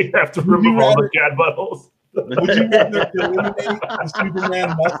 jeez. We have to remove all the cat buttholes. Would you rather eliminate the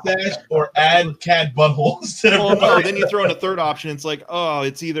Superman mustache or add cat buttholes? Well, no. Then you throw in a third option. It's like, oh,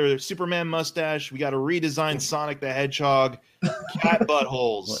 it's either Superman mustache. We got to redesign Sonic the Hedgehog. Cat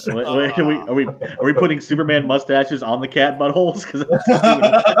buttholes. Wait, are we putting Superman mustaches on the cat buttholes?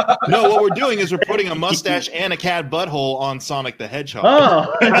 No, what we're doing is we're putting a mustache and a cat butthole on Sonic the Hedgehog.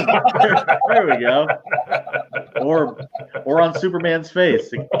 Oh, there we go. Or on Superman's face.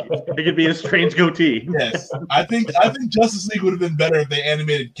 It could be a strange goatee. Yes, I think Justice League would have been better if they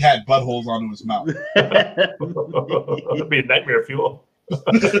animated cat buttholes onto his mouth. That'd be nightmare fuel.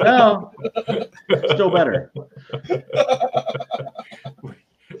 No, still better.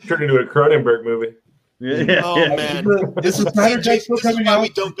 Turned into a Cronenberg movie. Man, this is why we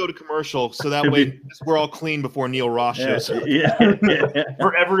don't go to commercial, so that way we're all clean before Neil Ross shows up. Yeah.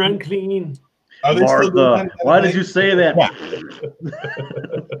 Forever unclean. Martha, why did you say that?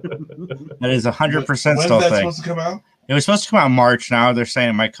 That is 100% When's still that thing. supposed to come out? It was supposed to come out in March. Now they're saying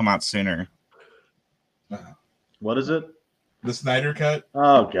it might come out sooner. What is it? The Snyder Cut?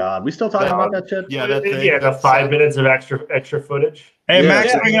 Oh God, we still talking about that shit? Yeah, that thing. Yeah, the 5 minutes of extra footage. Hey,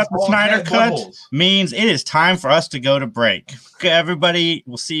 Max, bringing up the Snyder Cut means it is time for us to go to break. Okay, everybody,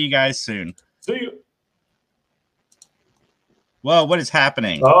 we'll see you guys soon. See you. Whoa, what is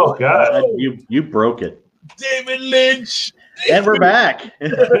happening? Oh God, you broke it, David Lynch. And we're back.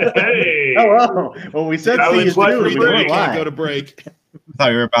 Hey. Hello. Well, we said see you soon. We can't go to break. I thought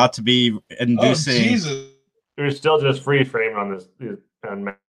you were about to be inducing. Oh, Jesus. We're still just freeze frame on this.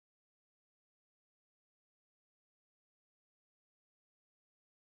 On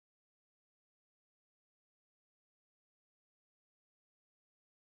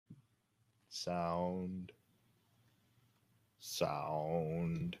Sound.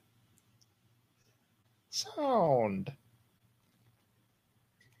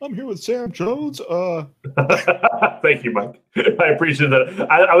 I'm here with Sam Jones. Thank you, Mike. I appreciate that.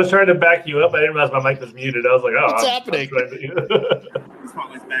 I was trying to back you up. I didn't realize my mic was muted. I was like, oh, what's happening? This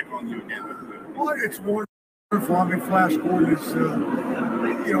spotlight's back on you again. Well, it's wonderful. I mean, Flash Gordon is,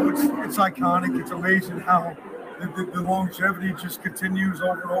 it's iconic. It's amazing how the longevity just continues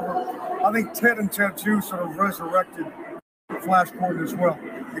over and over. I think Ted and Ted 2 sort of resurrected Flash Gordon as well.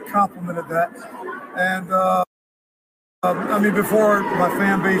 It complemented that. And, I mean, before my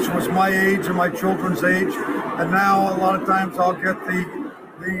fan base was my age and my children's age, and now a lot of times I'll get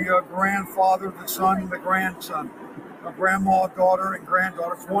the grandfather, the son, the grandson, a grandma, daughter, and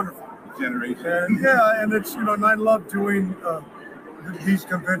granddaughter. It's wonderful. Generation. And and it's and I love doing these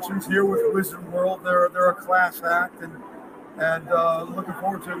conventions here with Wizard World. They're a class act, and looking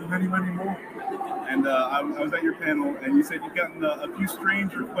forward to many more. And I was at your panel, and you said you've gotten a few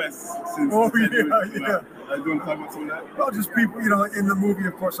strange requests since. Oh, yeah. Do you want to talk about some of that? Well, just people, in the movie,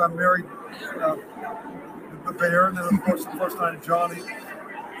 of course, I'm married the bear, and then, of course, the first night of Johnny.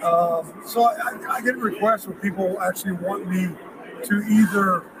 So I get requests where people actually want me to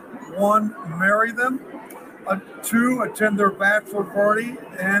either, 1, marry them, 2, attend their bachelor party,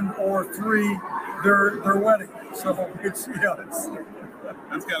 and or 3, their wedding. So it's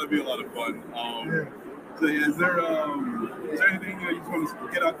that's got to be a lot of fun. So is there anything you just want to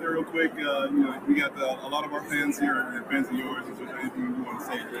get out there real quick? We got a lot of our fans here and fans of yours. Is there anything you want to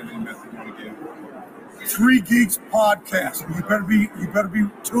say? Any message you want to give? 3 Geeks podcast. You better be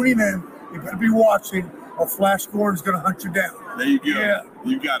tuning in. You better be watching, or Flash Gordon's going to hunt you down. There you go. Yeah.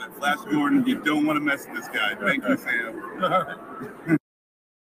 You got it. Flash Gordon. You don't want to mess with this guy. Thank you, Sam. All right.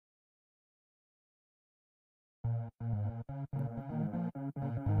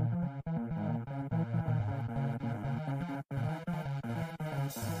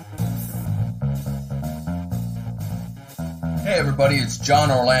 Hey everybody, it's John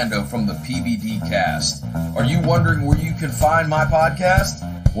Orlando from the PBD Cast. Are you wondering where you can find my podcast?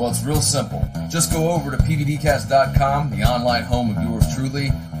 Well, it's real simple. Just go over to pbdcast.com, the online home of yours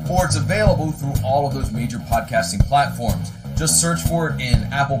truly, or it's available through all of those major podcasting platforms. Just search for it in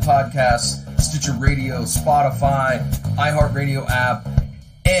Apple Podcasts, Stitcher Radio, Spotify, iHeartRadio app,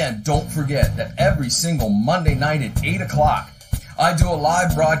 And don't forget that every single Monday night at 8 o'clock, I do a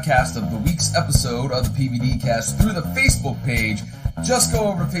live broadcast of the week's episode of the PVD Cast through the Facebook page. Just go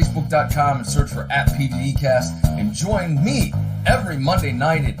over to facebook.com and search for @PVDcast and join me every Monday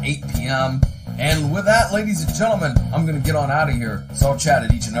night at 8 p.m. And with that, ladies and gentlemen, I'm going to get on out of here. So I'll chat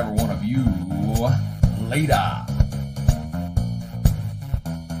at each and every one of you later.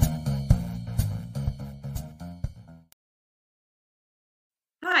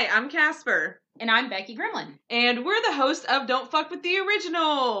 Hi, I'm Casper. And I'm Becky Gremlin. And we're the hosts of Don't Fuck With The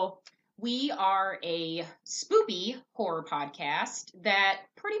Original. We are a spoopy horror podcast that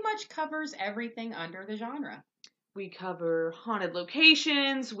pretty much covers everything under the genre. We cover haunted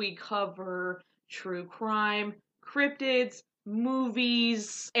locations, we cover true crime, cryptids,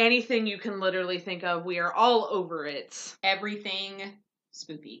 movies, anything you can literally think of. We are all over it. Everything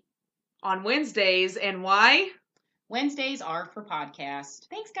spoopy. On Wednesdays, and why? Wednesdays are for podcast.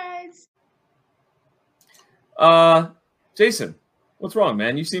 Thanks, guys. Jason, what's wrong,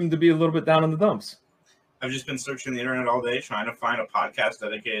 man? You seem to be a little bit down in the dumps. I've just been searching the internet all day trying to find a podcast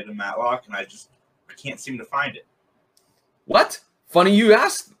dedicated to Matlock, and I can't seem to find it. What? Funny you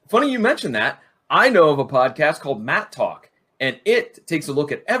mentioned that. I know of a podcast called Matt Talk, and it takes a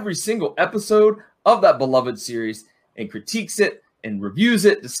look at every single episode of that beloved series and critiques it and reviews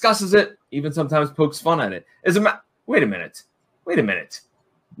it, discusses it, even sometimes pokes fun at it. Wait a minute.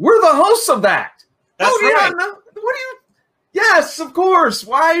 We're the hosts of that. That's right. Yeah, what do you? Yes, of course.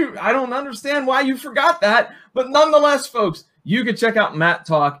 Why? I don't understand why you forgot that. But nonetheless, folks, you can check out Matt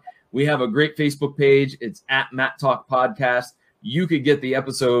Talk. We have a great Facebook page. It's @Matt Talk Podcast. You could get the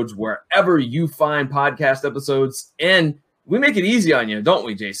episodes wherever you find podcast episodes, and we make it easy on you, don't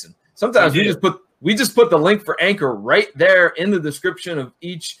we, Jason? Sometimes we just put the link for Anchor right there in the description of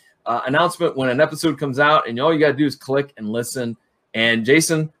each announcement when an episode comes out, and all you got to do is click and listen. And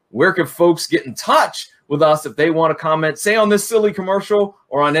Jason, where can folks get in touch with us if they want to comment, say on this silly commercial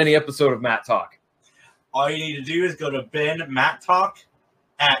or on any episode of Matt Talk? All you need to do is go to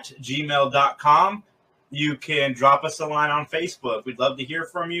benmatttalk@gmail.com. You can drop us a line on Facebook. We'd love to hear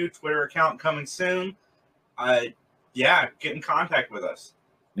from you. Twitter account coming soon. Get in contact with us.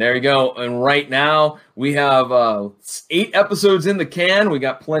 There you go. And right now we have 8 episodes in the can. We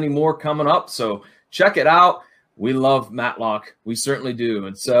got plenty more coming up. So check it out. We love Matlock. We certainly do.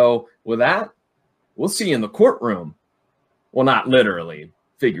 And so with that, we'll see you in the courtroom. Well, not literally,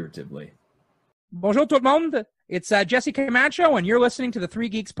 figuratively. Bonjour tout le monde. It's Jesse Camacho, and you're listening to the Three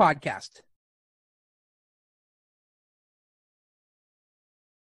Geeks Podcast.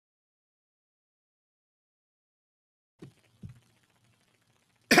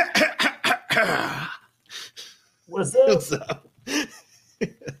 What's up?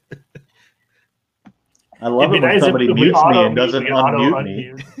 I love it when somebody mutes me and doesn't unmute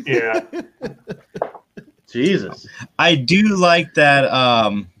me. Yeah. Jesus. I do like that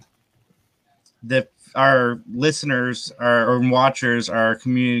that our listeners or watchers are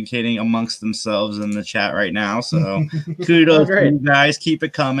communicating amongst themselves in the chat right now. So kudos to you guys. Keep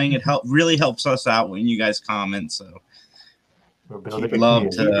it coming. It really helps us out when you guys comment. So love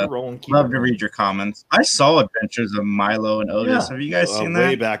to read your comments. I saw Adventures of Milo and Otis. Have you guys seen that?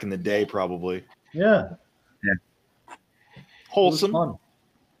 Way back in the day, probably. Yeah. Wholesome.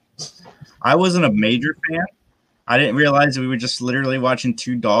 I wasn't a major fan. I didn't realize we were just literally watching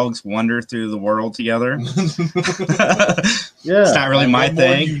two dogs wander through the world together. Yeah, it's not really my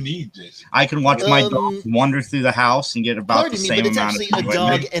thing. You need, Jason. I can watch my dog wander through the house and get about the same amount of it's actually a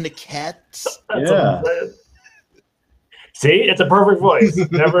dog and a cat. Yeah. See, it's a perfect voice.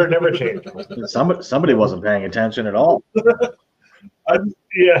 Never change. Somebody wasn't paying attention at all. I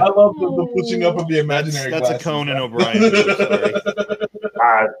love the pushing up of the imaginary. That's a Conan O'Brien.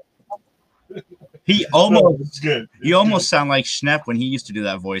 He almost sound like Schnepp when he used to do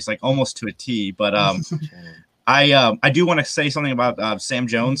that voice, like almost to a T. But I do want to say something about Sam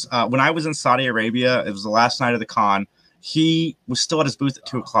Jones. When I was in Saudi Arabia, it was the last night of the con. He was still at his booth at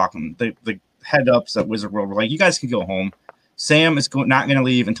 2:00, and the head ups at Wizard World were like, "You guys can go home. Sam is not going to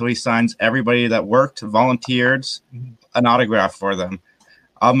leave until he signs everybody that worked, volunteered, an autograph for them."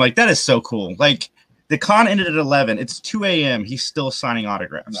 I'm like, that is so cool. Like, the con ended at 11. It's 2 a.m. He's still signing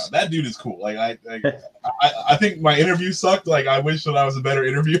autographs. No, that dude is cool. Like, I think my interview sucked. Like, I wish that I was a better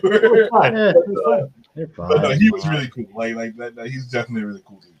interviewer. But no, he was really cool. Like that. He's definitely a really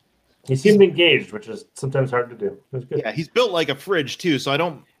cool dude. He seemed engaged, which is sometimes hard to do. It was good. Yeah, he's built like a fridge too, so I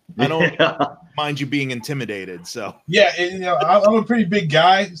don't mind you being intimidated. So yeah, and, I'm a pretty big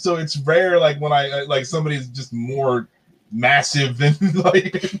guy, so it's rare like when I like somebody's just more massive than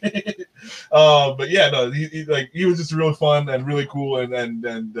like But yeah, no, he was just real fun and really cool, and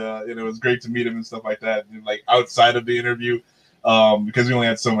it was great to meet him and stuff like that. And, like outside of the interview, because we only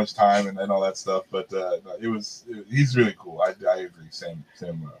had so much time and all that stuff. But he's really cool. I agree. Same.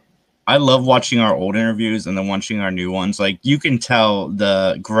 I love watching our old interviews and then watching our new ones. Like you can tell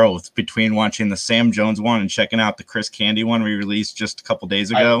the growth between watching the Sam Jones one and checking out the Chris Candy one we released just a couple days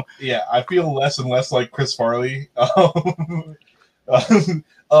ago. I feel less and less like Chris Farley. Remember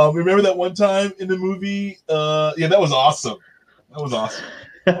that one time in the movie? That was awesome.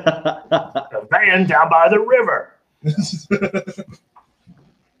 A van down by the river.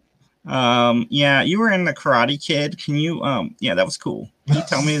 Yeah, you were in the Karate Kid. Can you that was cool. Can you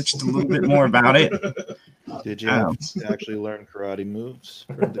tell me just a little bit more about it? Did you actually learn karate moves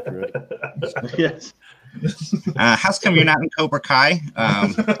from the karate? Yes. How come you're not in Cobra Kai?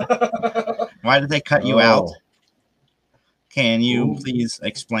 Why did they cut you out? Can you please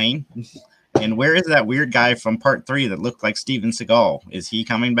explain? And where is that weird guy from Part 3 that looked like Steven Seagal? Is he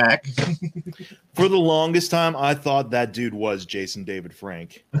coming back? For the longest time, I thought that dude was Jason David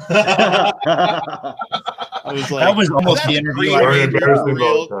Frank. I was like, that was almost the interview.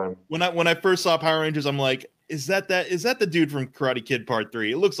 When I first saw Power Rangers, I'm like, is that the dude from Karate Kid Part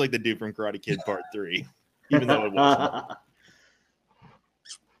 3? It looks like the dude from Karate Kid Part 3, even though it wasn't.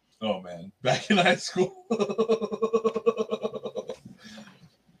 Oh man, back in high school.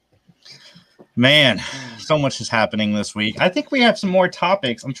 Man, so much is happening this week. I think we have some more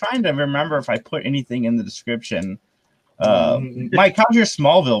topics. I'm trying to remember if I put anything in the description. Mike, how's your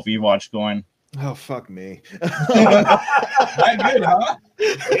Smallville rewatch going? Oh, fuck me. That good, huh?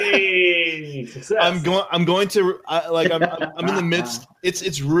 Hey, success. I'm in the midst.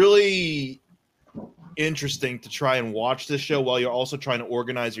 It's really interesting to try and watch this show while you're also trying to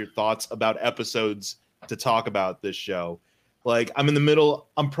organize your thoughts about episodes to talk about this show. Like, I'm in the middle.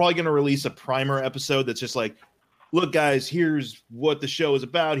 I'm probably going to release a primer episode that's just like, look, guys, here's what the show is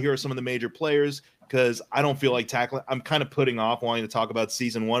about. Here are some of the major players, because I don't feel like tackling. I'm kind of putting off wanting to talk about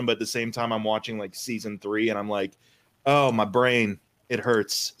season 1, but at the same time, I'm watching like season 3, and I'm like, oh, my brain, it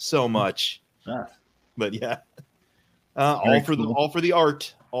hurts so much. But yeah, all for the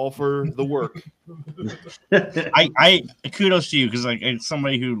art, all for the work. I kudos to you, because like as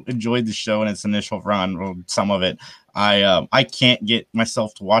somebody who enjoyed the show in its initial run, or some of it, I can't get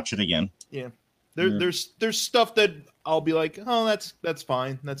myself to watch it again. Yeah, there's stuff that I'll be like, oh, that's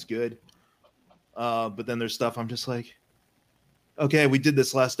fine, that's good. But then there's stuff I'm just like, okay, we did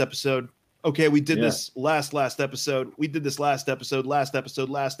this last episode. Okay, we did this last episode. We did this last episode.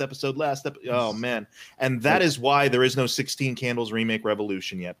 Oh man, and that is why there is no 16 Candles remake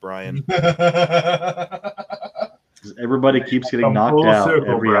Revolution yet, Brian. Everybody keeps getting knocked out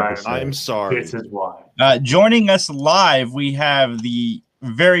every episode. I'm sorry. This is why. Joining us live, we have the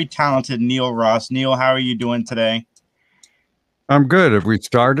very talented Neil Ross. Neil, how are you doing today? I'm good. Have we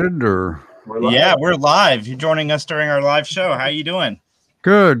started or? Yeah, we're live. You're joining us during our live show. How are you doing?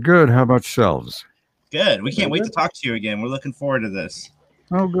 Good. How about yourselves? Good. We can't wait to talk to you again. We're looking forward to this.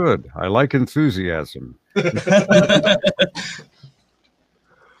 Oh, good. I like enthusiasm.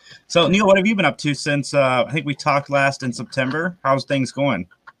 So, Neil, what have you been up to since I think we talked last in September? How's things going?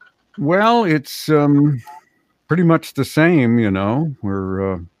 Well, it's pretty much the same, you know.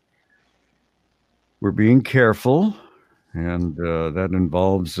 We're being careful, and that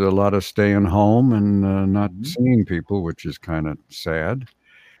involves a lot of staying home and not seeing people, which is kind of sad.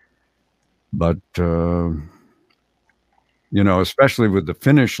 But, you know, especially with the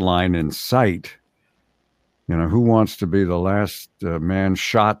finish line in sight, you know, who wants to be the last man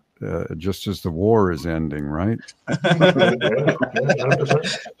shot just as the war is ending, right?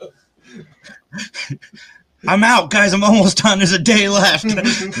 I'm out, guys. I'm almost done. There's a day left.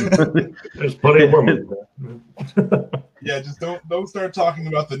 There's plenty of more. Yeah, just don't start talking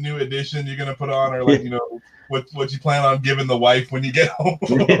about the new edition you're gonna put on, or like, you know, what you plan on giving the wife when you get home.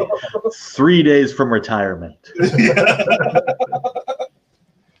 3 days from retirement.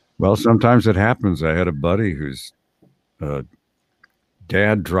 Well, sometimes it happens. I had a buddy whose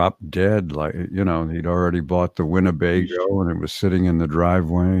dad dropped dead. Like, you know, he'd already bought the Winnebago and it was sitting in the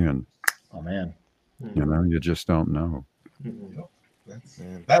driveway. And oh man, you know, you just don't know.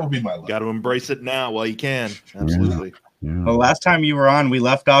 That would be my luck. Got to embrace it now while you can. Absolutely. Yeah. Well, last time you were on, we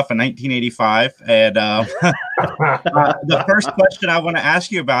left off in 1985, and the first question I want to ask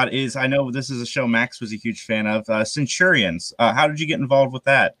you about is, I know this is a show Max was a huge fan of, Centurions. How did you get involved with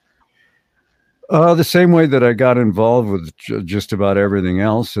that? The same way that I got involved with just about everything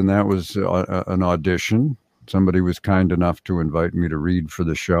else, and that was an audition. Somebody was kind enough to invite me to read for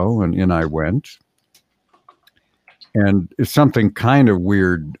the show, and in I went. And if something kind of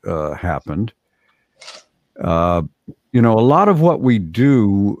weird happened, you know, a lot of what we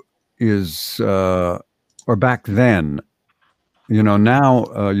do is, or back then, you know,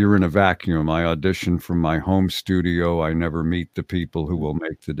 now you're in a vacuum. I audition from my home studio. I never meet the people who will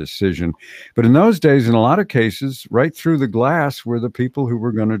make the decision. But in those days, in a lot of cases, right through the glass were the people who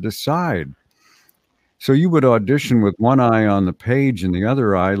were going to decide. So you would audition with one eye on the page and the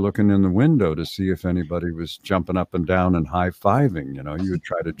other eye looking in the window to see if anybody was jumping up and down and high-fiving. You know, you would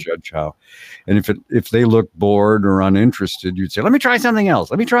try to judge how. And if they looked bored or uninterested, you'd say, let me try something else.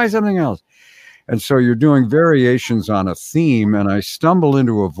 Let me try something else. And so you're doing variations on a theme, and I stumble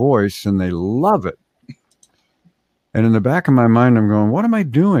into a voice, and they love it. And in the back of my mind, I'm going, what am I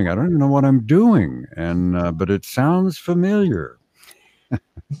doing? I don't even know what I'm doing. And but it sounds familiar.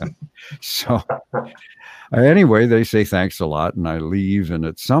 So anyway, they say thanks a lot, and I leave. And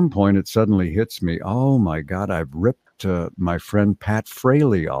at some point, it suddenly hits me. Oh, my God, I've ripped my friend Pat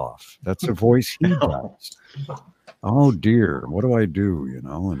Fraley off. That's a voice he does. Oh, dear. What do I do? You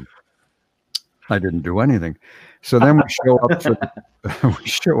know, and I didn't do anything. So then we show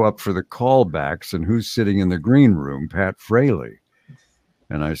up for the callbacks, and who's sitting in the green room? Pat Fraley.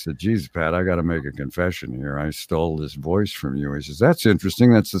 And I said, geez, Pat, I got to make a confession here. I stole this voice from you. He says, that's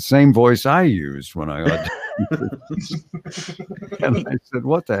interesting. That's the same voice I used when I auditioned. And I said,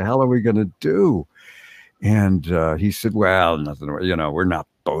 what the hell are we going to do? And he said, well, nothing, you know, we're not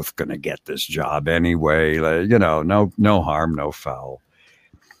both going to get this job anyway. You know, no harm, no foul.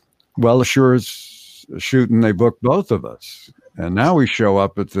 Well, sure as shooting, they booked both of us. And now we show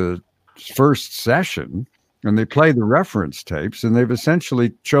up at the first session, and they play the reference tapes, and they've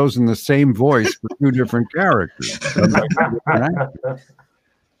essentially chosen the same voice for two different characters.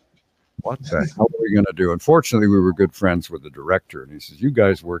 What the hell are we going to do? Unfortunately, we were good friends with the director, and he says, you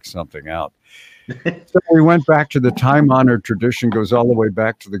guys work something out. So we went back to the time-honored tradition, goes all the way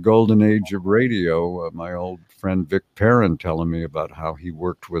back to the golden age of radio. My old friend Vic Perrin telling me about how he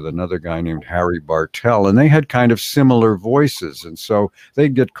worked with another guy named Harry Bartell, and they had kind of similar voices. And so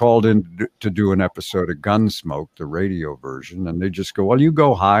they'd get called in to do an episode of Gunsmoke, the radio version, and they just go, well, you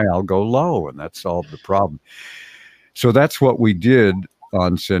go high, I'll go low, and that solved the problem. So that's what we did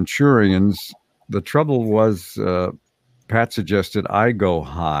on Centurions. The trouble was Pat suggested I go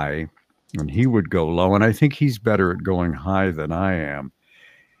high, and he would go low, and I think he's better at going high than I am.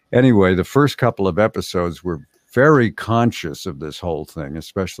 Anyway, the first couple of episodes were very conscious of this whole thing,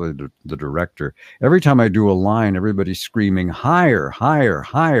 especially the director. Every time I do a line, everybody's screaming, higher, higher,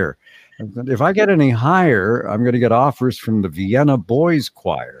 higher. If I get any higher, I'm going to get offers from the Vienna Boys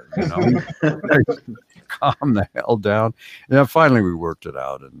Choir. You know, calm the hell down. And finally, we worked it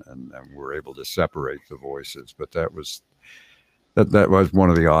out, and we're able to separate the voices. But that was one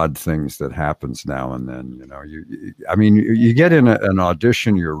of the odd things that happens now and then. You know, you get in an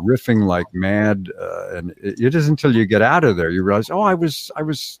audition, you're riffing like mad, and it isn't until you get out of there you realize, oh, I was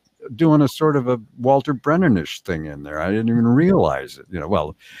doing a sort of a Walter Brennan-ish thing in there. I didn't even realize it. You know,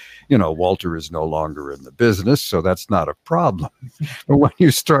 well, you know, Walter is no longer in the business, so that's not a problem. But when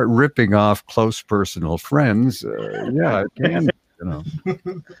you start ripping off close personal friends, yeah, it can, you know.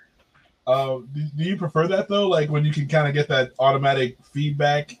 Do you prefer that though? Like when you can kind of get that automatic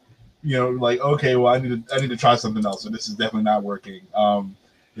feedback, you know, like, okay, well, I need to try something else. So this is definitely not working.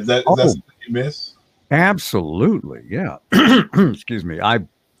 Is that something you miss? Absolutely, yeah. Excuse me.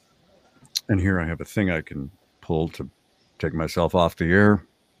 And here I have a thing I can pull to take myself off the air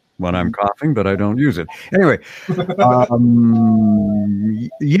when I'm coughing, but I don't use it. Anyway,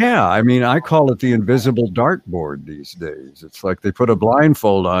 yeah, I mean, I call it the invisible dartboard these days. It's like they put a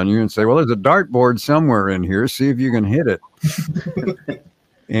blindfold on you and say, well, there's a dartboard somewhere in here. See if you can hit it.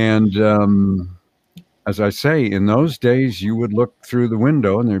 And as I say, in those days, you would look through the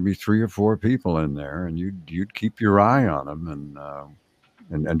window and there'd be 3 or 4 people in there, and you'd keep your eye on them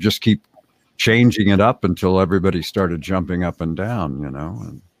and just keep changing it up until everybody started jumping up and down, you know.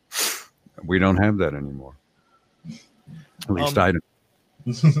 And we don't have that anymore. At least I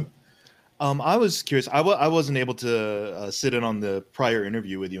don't. I was curious. I wasn't able to sit in on the prior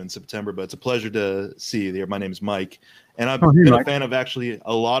interview with you in September, but it's a pleasure to see you there. My name is Mike, and I've been a fan of actually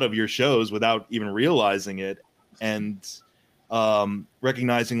a lot of your shows without even realizing it, and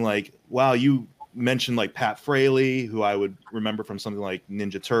recognizing like, wow, you mentioned like Pat Fraley, who I would remember from something like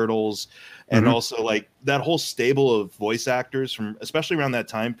Ninja Turtles, and also like that whole stable of voice actors from especially around that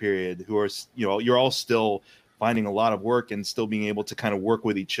time period who are, you know, you're all still finding a lot of work and still being able to kind of work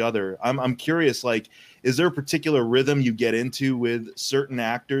with each other. I'm curious, like, is there a particular rhythm you get into with certain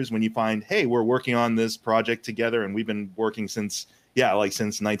actors when you find, hey, we're working on this project together and we've been working since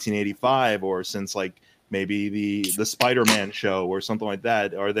 1985 or since like maybe the Spider-Man show or something like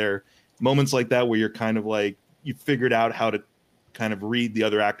that? Are there moments like that where you're kind of like you figured out how to kind of read the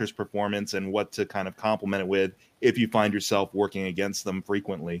other actor's performance and what to kind of compliment it with if you find yourself working against them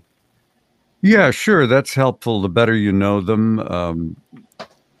frequently? Yeah, sure. That's helpful. The better you know them.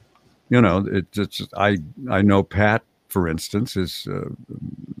 I know Pat, for instance, is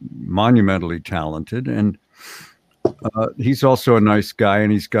monumentally talented, and he's also a nice guy,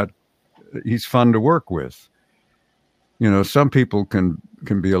 and he's fun to work with. Some people can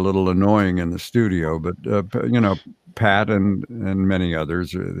be a little annoying in the studio, but Pat and many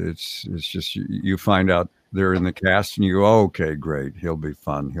others, it's just you find out they're in the cast and you go, oh, okay, great, he'll be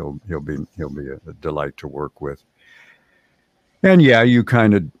fun, he'll be a delight to work with. And yeah, you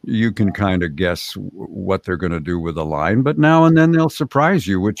can kind of guess what they're going to do with a line, but now and then they'll surprise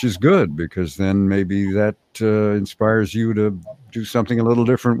you, which is good, because then maybe that inspires you to do something a little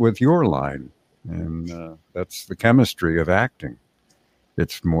different with your line. And that's the chemistry of acting.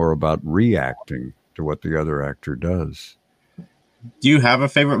 It's more about reacting to what the other actor does. Do you have a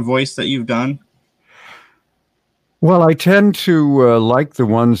favorite voice that you've done? Well, I tend to like the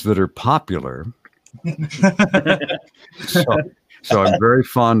ones that are popular. So I'm very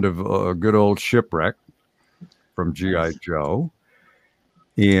fond of a good old Shipwreck from G.I. Joe,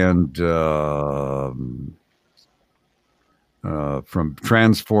 and from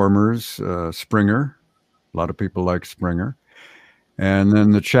Transformers, Springer. A lot of people like Springer. And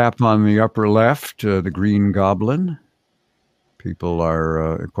then the chap on the upper left, the Green Goblin. People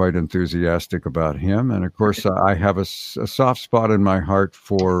are quite enthusiastic about him. And of course, I have a soft spot in my heart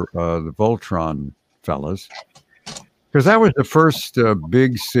for the Voltron fellas, because that was the first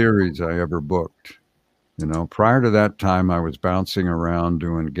big series I ever booked. Prior to that time, I was bouncing around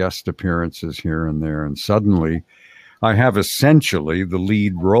doing guest appearances here and there. And suddenly I have essentially the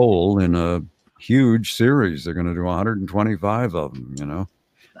lead role in a huge series. They're going to do 125 of them, Nice.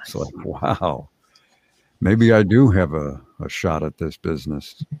 It's like, wow, maybe I do have a shot at this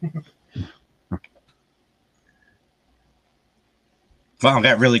business. Wow,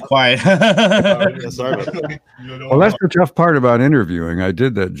 got really quiet. Sorry about that. Well, that's the tough part about interviewing. I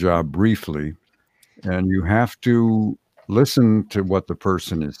did that job briefly, and you have to listen to what the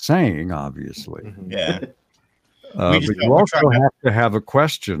person is saying, obviously. Yeah. But you also have to have a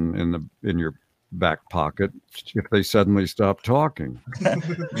question in your back pocket if they suddenly stop talking.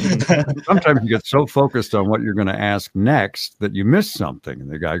 Sometimes you get so focused on what you're going to ask next that you miss something.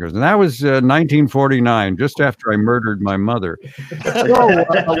 And the guy goes, and that was 1949, just after I murdered my mother.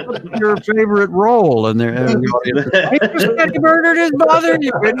 What's your favorite role? And they're I just murdered his mother,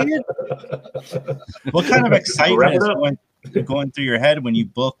 you idiot. What kind of excitement is going through your head when you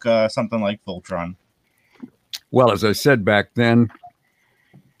book something like Voltron? Well, as I said back then,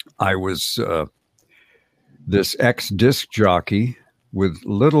 I was this ex-disc jockey with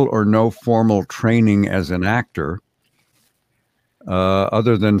little or no formal training as an actor,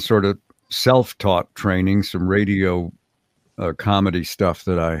 other than sort of self-taught training, some radio comedy stuff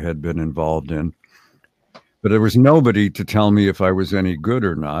that I had been involved in. But there was nobody to tell me if I was any good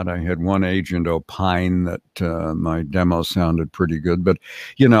or not. I had one agent opine that my demo sounded pretty good. But,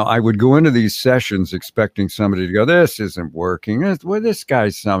 I would go into these sessions expecting somebody to go, this isn't working. This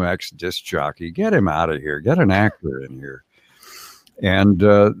guy's some ex-disc jockey. Get him out of here. Get an actor in here. And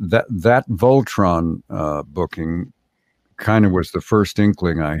that Voltron booking kind of was the first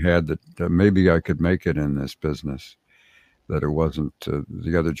inkling I had that maybe I could make it in this business, that it wasn't,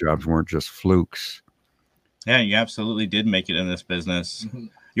 the other jobs weren't just flukes. Yeah, you absolutely did make it in this business. Mm-hmm.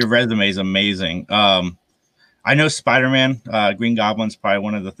 Your resume is amazing. I know Spider-Man, Green Goblin's probably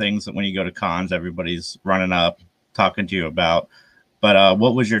one of the things that when you go to cons, everybody's running up, talking to you about. But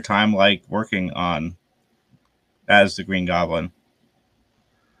what was your time like working on as the Green Goblin?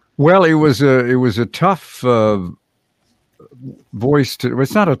 Well, it was a tough voice to.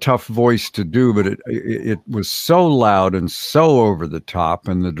 It's not a tough voice to do, but it was so loud and so over the top,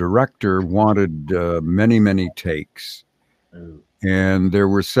 and the director wanted many takes. Oh. And there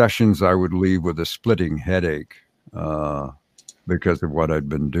were sessions I would leave with a splitting headache because of what I'd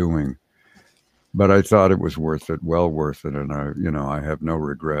been doing. But I thought it was worth it, well worth it, and I have no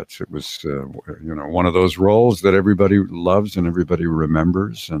regrets. It was one of those roles that everybody loves and everybody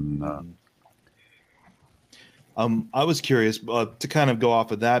remembers, and. I was curious to kind of go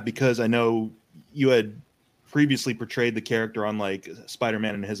off of that, because I know you had previously portrayed the character on like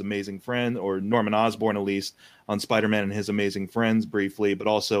Spider-Man and His Amazing Friend, or Norman Osborn at least on Spider-Man and His Amazing Friends briefly, but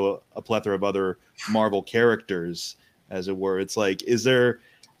also a plethora of other Marvel characters, as it were. It's like, is there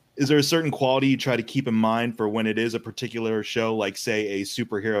is there a certain quality you try to keep in mind for when it is a particular show, like say a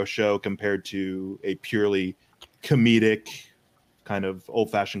superhero show compared to a purely comedic kind of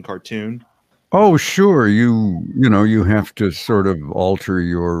old-fashioned cartoon? Oh, sure. You have to sort of alter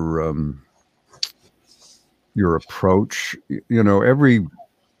your approach.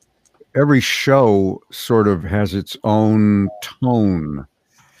 Every show sort of has its own tone,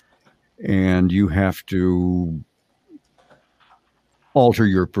 and you have to alter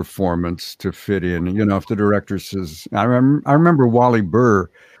your performance to fit in. If the director says, I remember Wally Burr,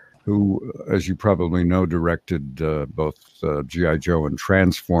 who, as you probably know, directed both G.I. Joe and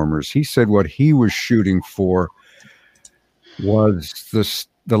Transformers. He said what he was shooting for was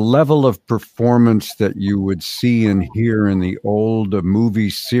the level of performance that you would see and hear in the old movie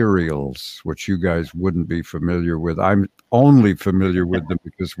serials, which you guys wouldn't be familiar with. I'm only familiar with them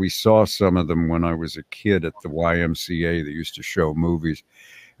because we saw some of them when I was a kid at the YMCA. They used to show movies,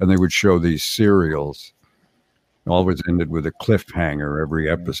 and they would show these serials. Always ended with a cliffhanger every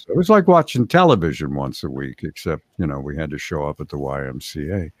episode. It was like watching television once a week, except, we had to show up at the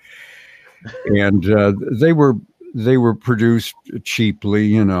YMCA. And they were produced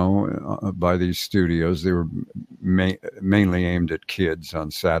cheaply, by these studios. They were mainly aimed at kids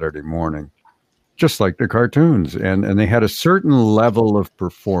on Saturday morning, just like the cartoons. And they had a certain level of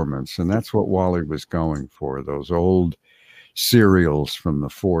performance, and that's what Wally was going for, those old serials from the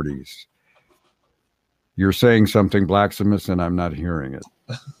 40s. You're saying something, Blacksmith, and I'm not hearing it.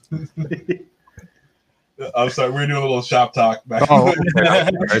 I'm sorry, we're doing a little shop talk. Back. Oh, okay.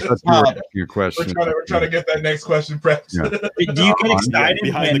 I thought you were asking a question. We're trying to get that next question prepped. Yeah. Do you get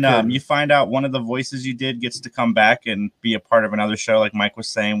excited when you find out one of the voices you did gets to come back and be a part of another show, like Mike was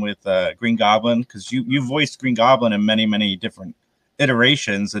saying with Green Goblin? Because you voiced Green Goblin in many, many different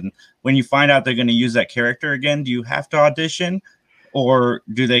iterations. And when you find out they're going to use that character again, do you have to audition? Or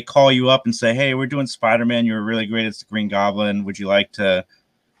do they call you up and say, hey, we're doing Spider-Man. You were really great as the Green Goblin. Would you like to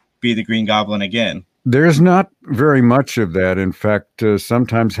be the Green Goblin again? There's not very much of that. In fact,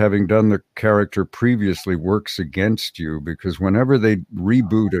 sometimes having done the character previously works against you, because whenever they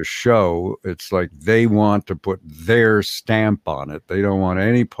reboot a show, it's like they want to put their stamp on it. They don't want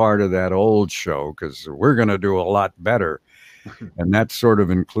any part of that old show because we're going to do a lot better. And that sort of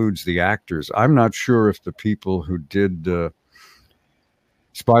includes the actors. I'm not sure if the people who did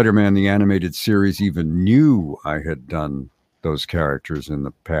Spider-Man, the animated series, even knew I had done those characters in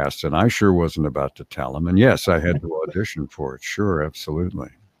the past, and I sure wasn't about to tell them. And yes, I had to audition for it. Sure, absolutely.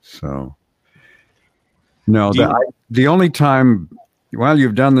 So, no, the only time, well,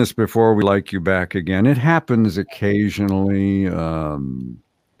 you've done this before, we like you back again. It happens occasionally,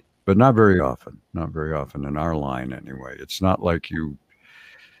 but not very often. Not very often in our line, anyway. It's not like you're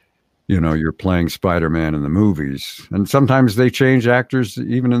playing Spider-Man in the movies, and sometimes they change actors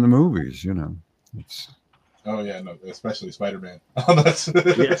even in the movies. It's. Oh yeah, no, especially Spider-Man.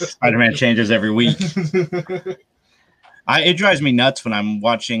 Yes, Spider-Man changes every week. It drives me nuts when I'm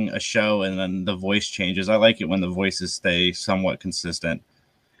watching a show and then the voice changes. I like it when the voices stay somewhat consistent.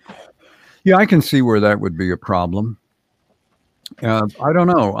 Yeah, I can see where that would be a problem. I don't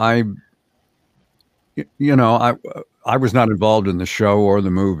know. I was not involved in the show or the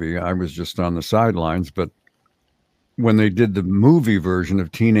movie. I was just on the sidelines. But when they did the movie version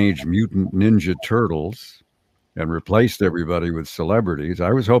of Teenage Mutant Ninja Turtles and replaced everybody with celebrities,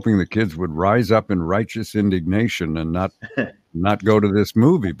 I was hoping the kids would rise up in righteous indignation and not go to this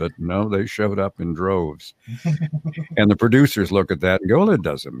movie. But no, they showed up in droves. And the producers look at that and go, well, it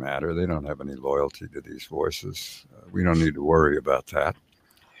doesn't matter. They don't have any loyalty to these voices. We don't need to worry about that.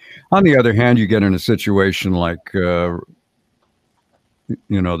 On the other hand, you get in a situation like, The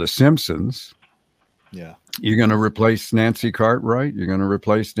Simpsons. Yeah. You're going to replace Nancy Cartwright? You're going to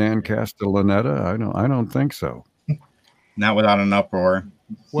replace Dan Castellaneta? I don't think so. Not without an uproar.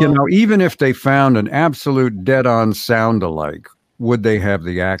 Well, even if they found an absolute dead-on sound-alike, would they have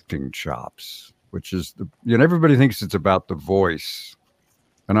the acting chops? Which is, everybody thinks it's about the voice.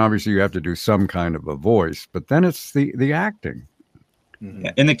 And obviously you have to do some kind of a voice, but then it's the acting. Mm-hmm.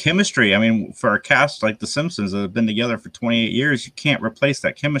 In the chemistry, I mean, for a cast like The Simpsons that have been together for 28 years, you can't replace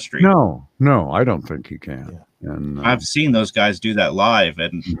that chemistry. No, I don't think you can. Yeah. And I've seen those guys do that live,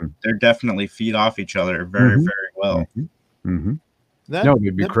 and they're definitely feed off each other very, very well. Mm-hmm.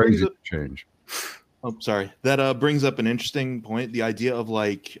 It'd be crazy to change. Oh, sorry. That brings up an interesting point. The idea of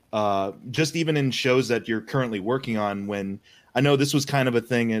just even in shows that you're currently working on, when I know this was kind of a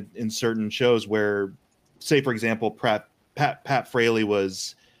thing in certain shows where, say, for example, Pat Fraley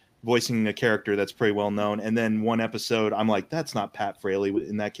was voicing a character that's pretty well known, and then one episode I'm like, that's not Pat Fraley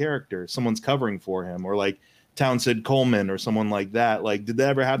in that character. Someone's covering for him, or like Townsend Coleman or someone like that. Like, did that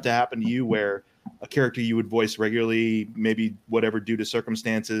ever have to happen to you where a character you would voice regularly, maybe whatever due to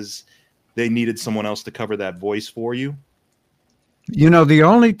circumstances, they needed someone else to cover that voice for you? You know, the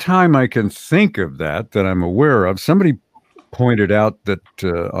only time I can think of that I'm aware of, somebody pointed out that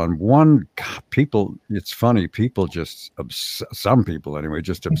on one, people, it's funny, people just, some people anyway,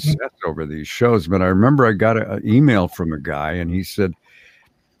 just obsess over these shows. But I remember I got an email from a guy and he said,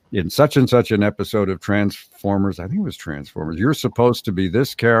 in such and such an episode of Transformers, I think it was Transformers, you're supposed to be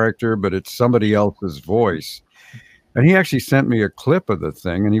this character, but it's somebody else's voice. And he actually sent me a clip of the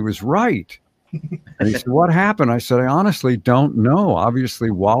thing, and he was right. And he said, what happened? I said, I honestly don't know. Obviously,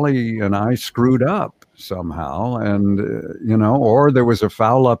 Wally and I screwed up somehow, and, you know, or there was a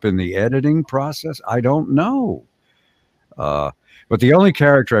foul up in the editing process. I don't know. But the only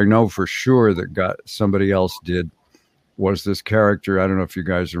character I know for sure that got somebody else did was this character. I don't know if you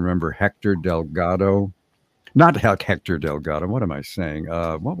guys remember Hector Delgado. Not Hector Delgado. What am I saying?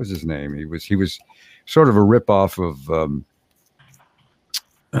 What was his name? He was sort of a ripoff of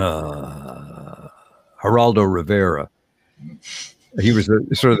Geraldo Rivera. He was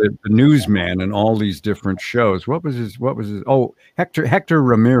sort of the newsman in all these different shows. What was his? Oh, Hector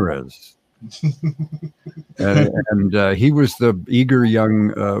Ramirez. and he was the eager young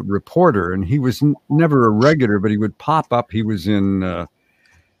reporter, and he was never a regular, but he would pop up. He was in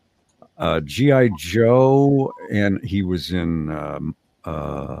G.I. Joe, and he was in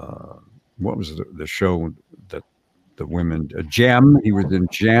what was the show that the women, Gem. He was in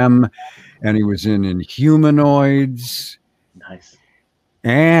Gem, and he was in Inhumanoids. Nice.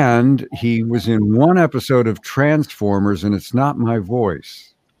 And he was in one episode of Transformers, and it's not my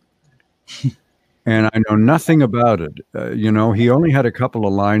voice. And I know nothing about it. You know, he only had a couple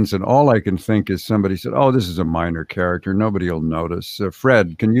of lines, and all I can think is somebody said, oh, this is a minor character. Nobody will notice.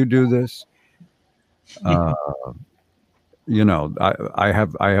 Fred, can you do this? You know, I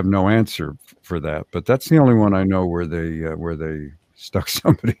have no answer for that, but that's the only one I know where they stuck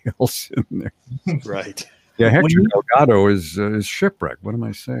somebody else in there. Right. Yeah, Hector Delgado is Shipwreck. What am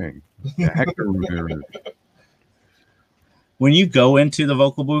I saying? Yeah, Hector. When you go into the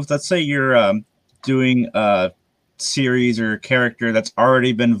vocal booth, let's say you're doing a series or a character that's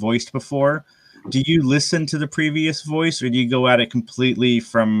already been voiced before, do you listen to the previous voice, or do you go at it completely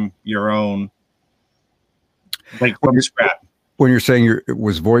from your own, like from scratch? When you're saying it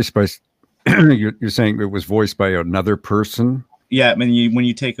was voiced by, you're saying it was voiced by another person? Yeah, when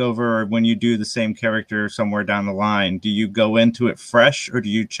you take over or when you do the same character somewhere down the line, do you go into it fresh, or do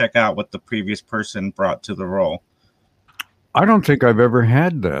you check out what the previous person brought to the role? I don't think I've ever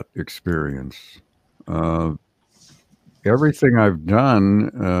had that experience. Everything I've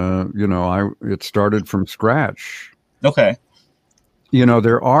done, you know, it started from scratch. Okay. You know,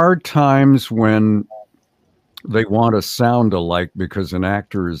 there are times when they want to sound alike because an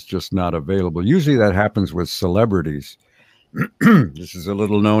actor is just not available. Usually that happens with celebrities. This is a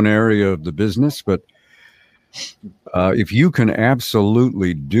little known area of the business, but if you can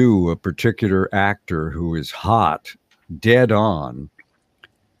absolutely do a particular actor who is hot, dead on,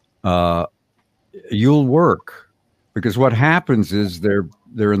 you'll work, because what happens is they're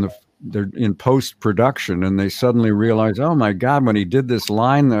in post-production and they suddenly realize, oh my God, when he did this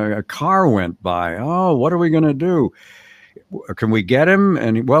line, a car went by. Oh, what are we going to do? Can we get him?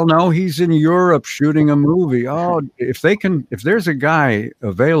 And well, no, he's in Europe shooting a movie. Oh, if there's a guy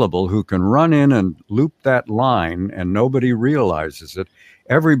available who can run in and loop that line and nobody realizes it,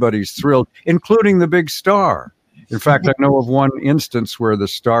 everybody's thrilled, including the big star. In fact, I know of one instance where the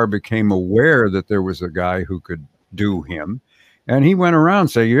star became aware that there was a guy who could do him, and he went around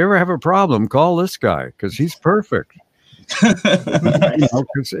saying, you ever have a problem, call this guy, because he's perfect.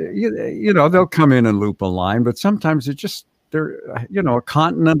 You know, they'll come in and loop a line, but sometimes they're a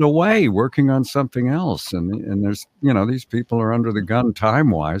continent away working on something else, and there's, you know, these people are under the gun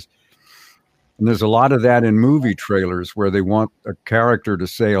time-wise. And there's a lot of that in movie trailers where they want a character to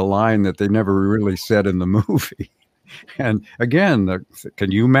say a line that they never really said in the movie. And again, can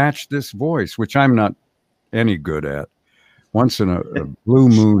you match this voice, which I'm not any good at. Once in a blue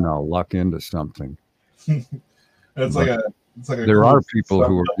moon, I'll luck into something. It's like a there are people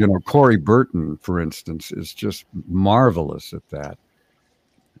who are, you know, Corey Burton, for instance, is just marvelous at that.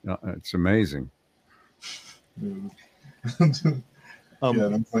 It's amazing. Yeah,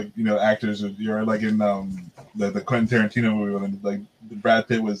 that's like, you know, actors. You're like in the Quentin Tarantino movie when like Brad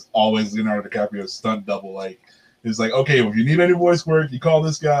Pitt was always Leonardo DiCaprio's stunt double. Like it's like, okay, well, if you need any voice work, you call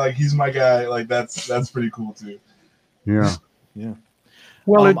this guy. Like he's my guy. Like that's pretty cool too. Yeah, yeah.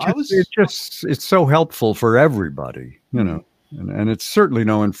 Well, it's so helpful for everybody, you know, and it's certainly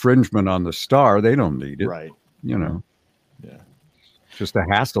no infringement on the star. They don't need it. Right. you know. Yeah. Just a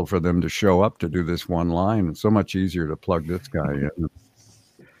hassle for them to show up to do this one line. It's so much easier to plug this guy in.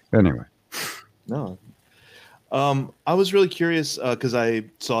 Anyway. No. I was really curious because I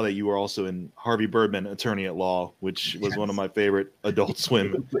saw that you were also in Harvey Birdman, Attorney at Law, which was one of my favorite Adult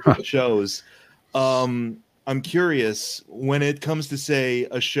Swim shows. I'm curious when it comes to, say,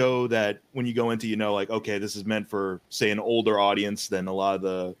 a show that when you go into, you know, like, okay, this is meant for, say, an older audience than a lot of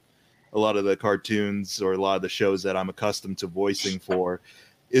the cartoons or a lot of the shows that I'm accustomed to voicing for.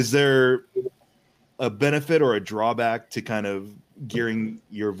 Is there a benefit or a drawback to kind of gearing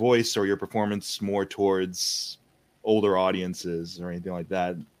your voice or your performance more towards older audiences or anything like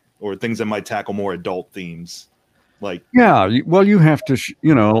that, or things that might tackle more adult themes? Like, yeah, well, you have to,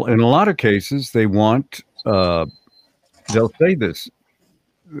 you know, in a lot of cases, they want, they'll say this,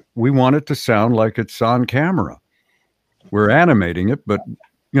 we want it to sound like it's on camera. We're animating it, but,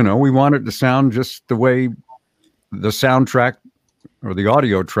 you know, we want it to sound just the way the soundtrack or the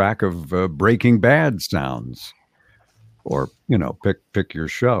audio track of Breaking Bad sounds, or, you know, pick your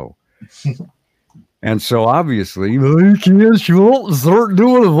show. And so obviously, you can't start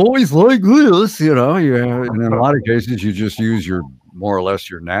doing a voice like this, you know. Yeah, and in a lot of cases, you just use your more or less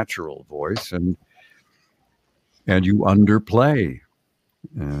your natural voice, and you underplay.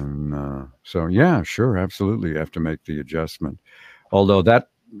 And so, yeah, sure, absolutely, you have to make the adjustment. Although that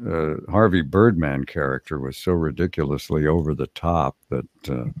Harvey Birdman character was so ridiculously over the top that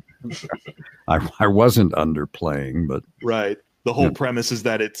I wasn't underplaying, but right. The whole premise is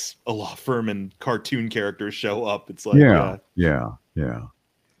that it's a law firm and cartoon characters show up. It's like, yeah.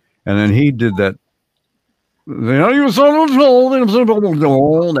 And then he did that. That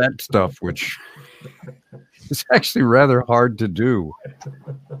stuff, which is actually rather hard to do.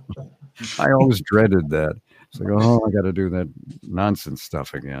 I always dreaded that. It's like, oh, I got to do that nonsense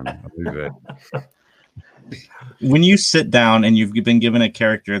stuff again. I'll do that. When you sit down and you've been given a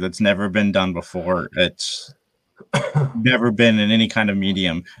character that's never been done before, it's never been in any kind of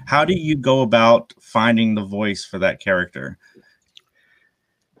medium, how do you go about finding the voice for that character?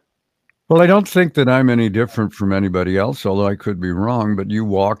 Well, I don't think that I'm any different from anybody else, although I could be wrong, but you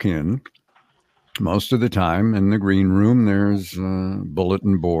walk in most of the time in the green room, there's a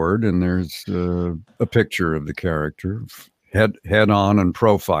bulletin board and there's a picture of the character head on and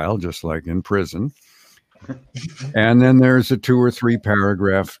profile, just like in prison. And then there's a 2 or 3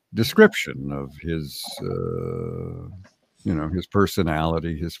 paragraph description of his, you know, his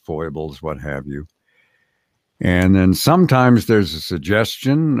personality, his foibles, what have you. And then sometimes there's a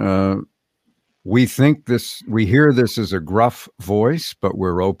suggestion. We hear this as a gruff voice, but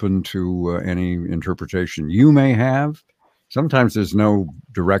we're open to any interpretation you may have. Sometimes there's no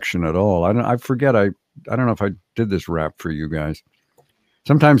direction at all. I forget. I don't know if I did this rap for you guys.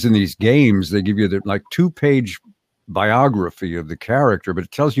 Sometimes in these games, they give you the 2-page biography of the character, but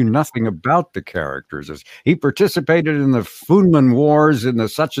it tells you nothing about the characters. As he participated in the Funman Wars in the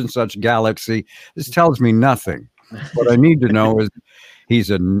such and such galaxy. This tells me nothing. What I need to know is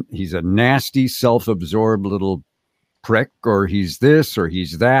he's a nasty, self-absorbed little prick, or he's this, or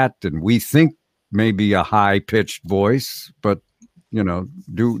he's that, and we think maybe a high-pitched voice, but you know,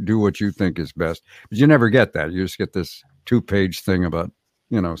 do what you think is best. But you never get that. You just get this 2-page thing about,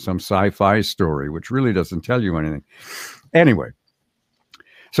 you know, some sci-fi story, which really doesn't tell you anything. Anyway,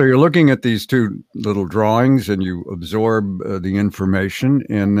 so you're looking at these 2 little drawings and you absorb the information.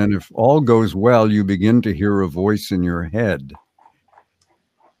 And then if all goes well, you begin to hear a voice in your head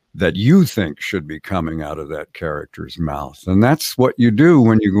that you think should be coming out of that character's mouth. And that's what you do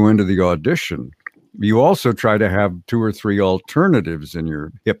when you go into the audition. You also try to have 2 or 3 alternatives in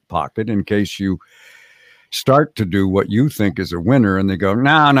your hip pocket in case you start to do what you think is a winner and they go,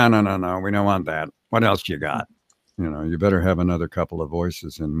 no, we don't want that. What else you got? You know, you better have another couple of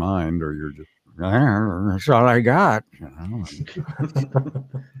voices in mind, or you're just, that's all I got. You know?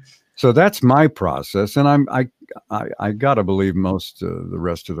 So that's my process, and I gotta believe most the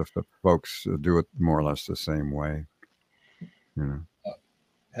rest of the folks do it more or less the same way. You know.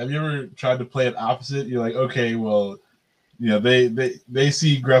 Have you ever tried to play it opposite? You're like, okay, well, you know, they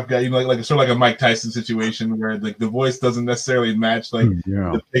see gruff guy, you know, like sort of like a Mike Tyson situation where like the voice doesn't necessarily match like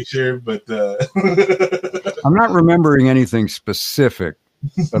the picture, but I'm not remembering anything specific,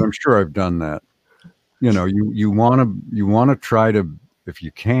 but I'm sure I've done that. You know, you want to try to, if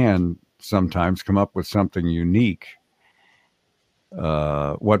you can, sometimes come up with something unique.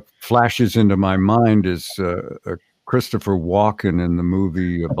 What flashes into my mind is Christopher Walken in the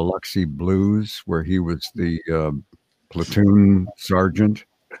movie Biloxi Blues, where he was the platoon sergeant.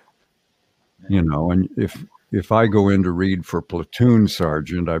 You know, and if I go in to read for platoon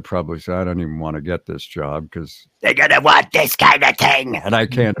sergeant, I probably say, I don't even want to get this job because they're going to want this kind of thing. And I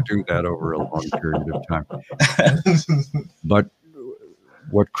can't do that over a long period of time. But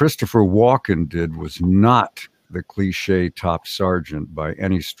what Christopher Walken did was not the cliche top sergeant by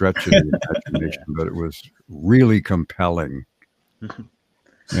any stretch of the imagination, but it was really compelling.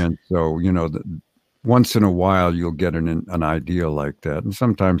 And so, you know, once in a while you'll get an idea like that. And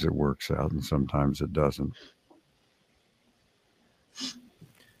sometimes it works out and sometimes it doesn't.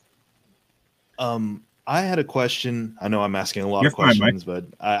 I had a question. I know I'm asking a lot of questions, but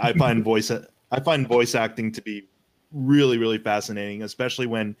I find voice acting to be really, really fascinating, especially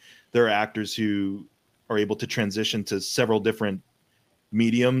when there are actors who are able to transition to several different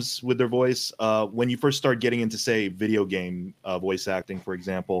mediums with their voice. When you first start getting into, say, video game voice acting, for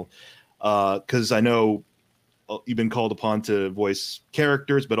example, because I know you've been called upon to voice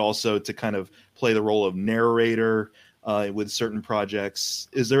characters, but also to kind of play the role of narrator with certain projects.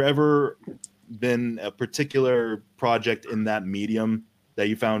 Is there ever been a particular project in that medium that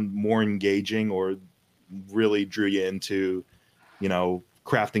you found more engaging or really drew you into, you know,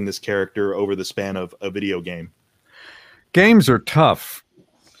 crafting this character over the span of a video game? Games are tough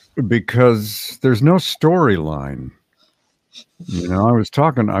because there's no storyline. You know, I was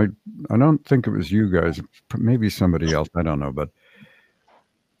talking, I don't think it was you guys, maybe somebody else, I don't know, but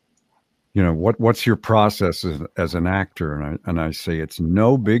you know, what's your process as an actor? And I say, it's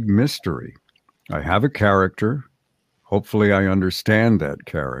no big mystery. I have a character. Hopefully I understand that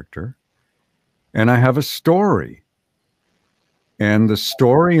character. And I have a story. And the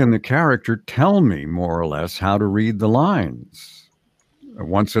story and the character tell me more or less how to read the lines.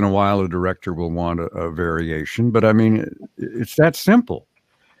 Once in a while, a director will want a variation, but I mean, it's that simple.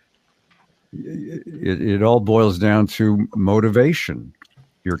 It all boils down to motivation,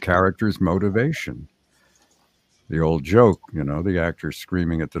 your character's motivation. The old joke, you know, the actor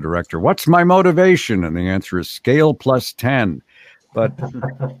screaming at the director, "What's my motivation?" And the answer is scale plus 10. But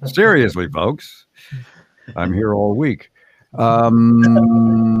seriously, folks, I'm here all week. That's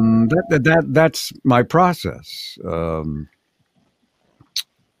my process.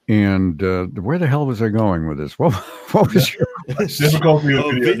 And where the hell was I going with this? What was your difficulty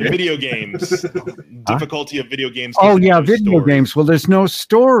of video games? Difficulty of video games. Oh yeah, video games. Well, there's no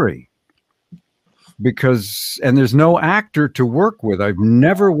story and there's no actor to work with. I've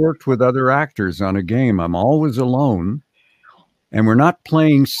never worked with other actors on a game. I'm always alone, and we're not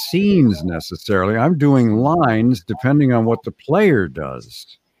playing scenes necessarily. I'm doing lines depending on what the player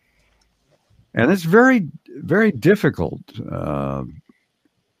does, and it's very, very difficult.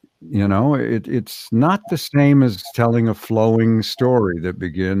 You know, it's not the same as telling a flowing story that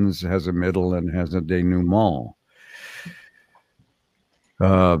begins, has a middle, and has a denouement.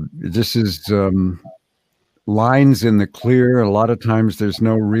 This is lines in the clear. A lot of times there's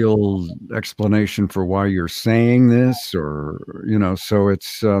no real explanation for why you're saying this, or, you know, so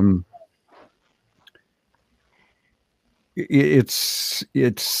it's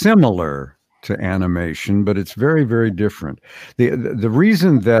similar to animation, but it's very, very different. The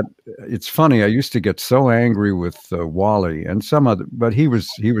reason that it's funny, I used to get so angry with Wally and some other, but he was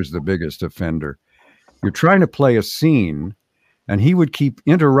the biggest offender. You're trying to play a scene, and he would keep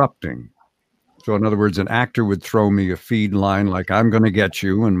interrupting. So in other words, an actor would throw me a feed line like, "I'm going to get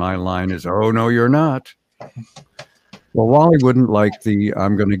you," and my line is, "Oh no, you're not." Well, Wally wouldn't like the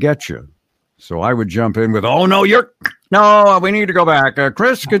 "I'm going to get you," so I would jump in with, "Oh no, no, we need to go back.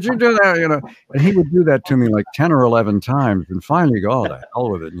 Chris, could you do that?" You know, and he would do that to me like 10 or 11 times. And finally you go, "Oh, the hell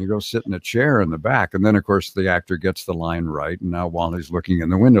with it." And you go sit in a chair in the back. And then, of course, the actor gets the line right. And now Wally's looking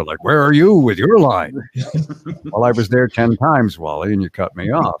in the window like, "Where are you with your line?" Well, I was there 10 times, Wally, and you cut me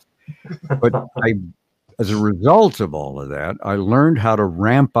off. But as a result of all of that, I learned how to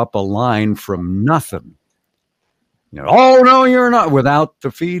ramp up a line from nothing. You know, "Oh, no, you're not," without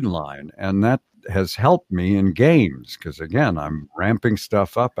the feed line. And that has helped me in games because, again, I'm ramping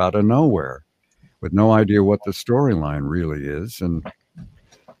stuff up out of nowhere with no idea what the storyline really is. And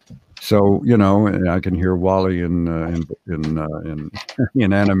so, you know, I can hear Wally in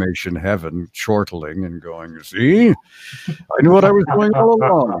animation heaven chortling and going, "See, I knew what I was doing all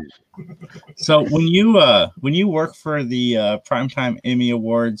along." So when you work for the Primetime Emmy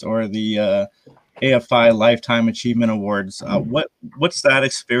Awards or the AFI Lifetime Achievement Awards, what's that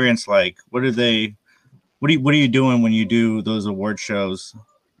experience like? What are you doing when you do those award shows?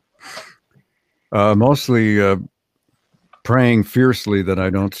 Mostly praying fiercely that I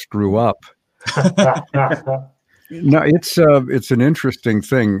don't screw up. No, it's an interesting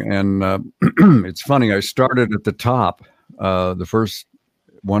thing, and it's funny. I started at the top. The first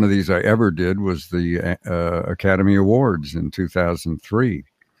one of these I ever did was the Academy Awards in 2003.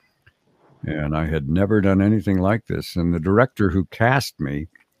 And I had never done anything like this. And the director who cast me,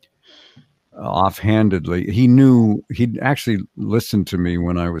 offhandedly, he'd actually listened to me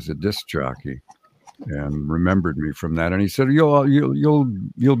when I was a disc jockey and remembered me from that. And he said,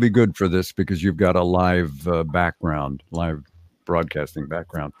 you'll be good for this because you've got a live background, live broadcasting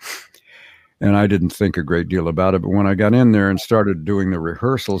background. And I didn't think a great deal about it. But when I got in there and started doing the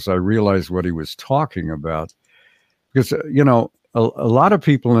rehearsals, I realized what he was talking about. Because, you know, a lot of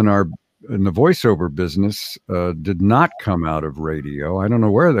people in the voiceover business did not come out of radio. I don't know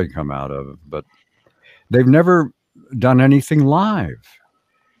where they come out of, but they've never done anything live.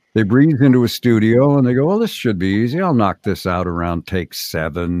 They breathe into a studio and they go, well, this should be easy. I'll knock this out around take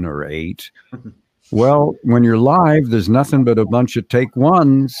 7 or 8. Well, when you're live, there's nothing but a bunch of take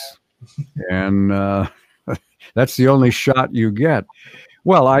ones. And that's the only shot you get.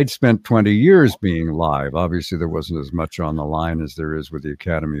 Well, I'd spent 20 years being live. Obviously, there wasn't as much on the line as there is with the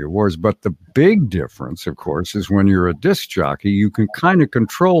Academy Awards. But the big difference, of course, is when you're a disc jockey, you can kind of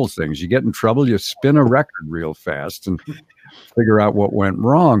control things. You get in trouble, you spin a record real fast and figure out what went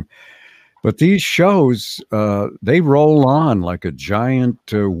wrong. But these shows, they roll on like a giant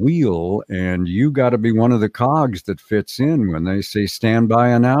wheel, and you got to be one of the cogs that fits in. When they say stand by,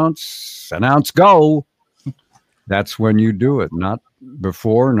 announce, go. That's when you do it, not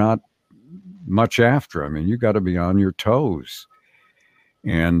before, not much after. I mean, you got to be on your toes.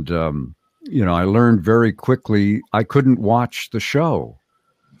 And, you know, I learned very quickly I couldn't watch the show.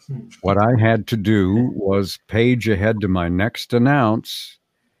 What I had to do was page ahead to my next announce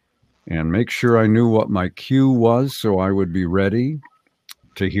and make sure I knew what my cue was so I would be ready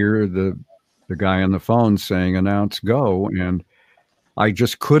to hear the guy on the phone saying, announce, go. And I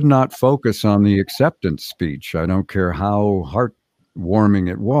just could not focus on the acceptance speech. I don't care how heartwarming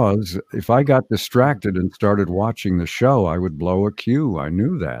it was. If I got distracted and started watching the show, I would blow a cue. I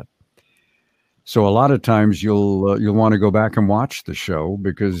knew that. So a lot of times you'll want to go back and watch the show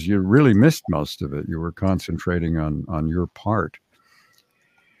because you really missed most of it. You were concentrating on your part.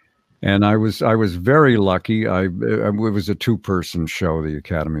 And I was very lucky. It was a 2-person show, the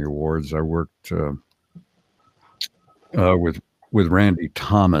Academy Awards. I worked with Randy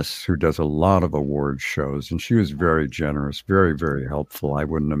Thomas, who does a lot of award shows, and she was very generous, very, very helpful. I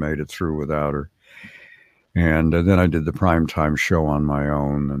wouldn't have made it through without her. And then I did the primetime show on my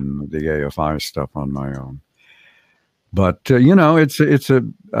own and the AFI stuff on my own. But, you know,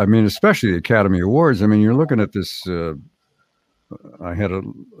 I mean, especially the Academy Awards. I mean, you're looking at this, I had a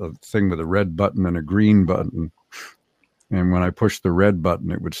thing with a red button and a green button. And when I pushed the red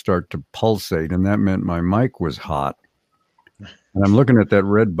button, it would start to pulsate. And that meant my mic was hot. And I'm looking at that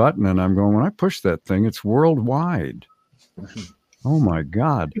red button and I'm going, when I push that thing, it's worldwide. Oh my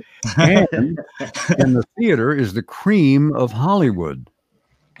God. And in the theater is the cream of Hollywood,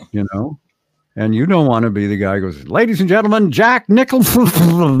 you know? And you don't want to be the guy who goes, ladies and gentlemen, Jack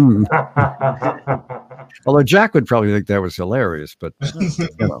Nicholson. Although Jack would probably think that was hilarious, but you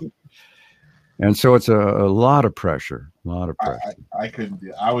know. And so it's a lot of pressure, I couldn't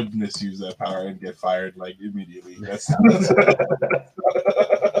do. I would misuse that power and get fired like immediately.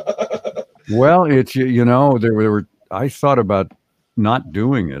 Well, it's, you know, there were. I thought about not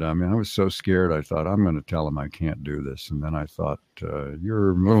doing it. I mean, I was so scared. I thought, I'm going to tell him I can't do this. And then I thought,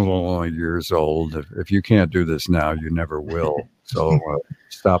 you're years old. If you can't do this now, you never will. So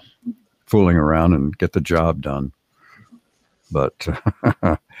stop fooling around and get the job done. But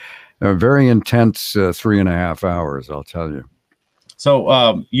a very intense 3.5 hours, I'll tell you.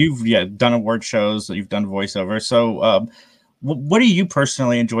 So you've done award shows, you've done voiceover. So what do you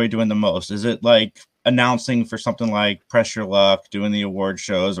personally enjoy doing the most? Is it like announcing for something like Press Your Luck, doing the award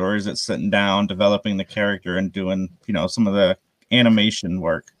shows, or is it sitting down, developing the character and doing, you know, some of the animation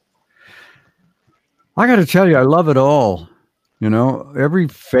work? I got to tell you, I love it all. You know, every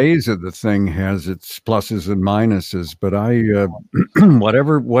phase of the thing has its pluses and minuses, but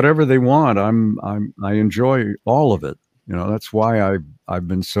whatever they want, I enjoy all of it. You know, that's why I've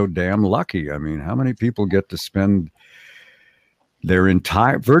been so damn lucky. I mean, how many people get to spend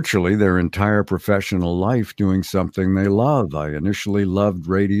virtually their entire professional life doing something they love? I initially loved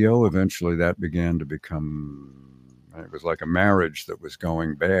radio. Eventually that began to become, it was like a marriage that was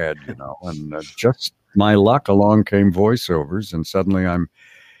going bad, you know, and just my luck, along came voiceovers, and suddenly I'm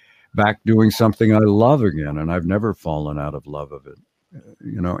back doing something I love again. And I've never fallen out of love of it.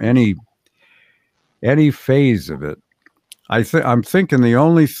 You know, any phase of it. I'm thinking the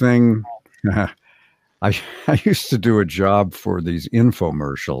only thing, I used to do a job for these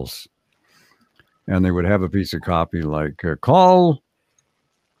infomercials, and they would have a piece of copy like, call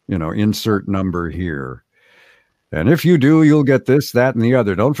insert number here. And if you do, you'll get this, that, and the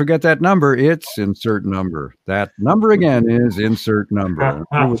other. Don't forget that number. It's insert number. That number again is insert number. And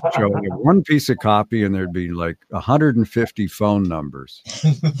it would show you one piece of copy, and there'd be like 150 phone numbers.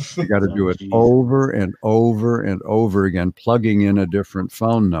 You got to do it over and over and over again, plugging in a different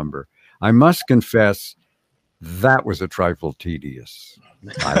phone number. I must confess, that was a trifle tedious.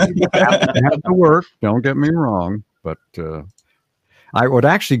 I had to work, don't get me wrong, but I would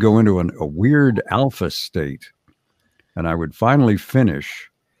actually go into a weird alpha state. And I would finally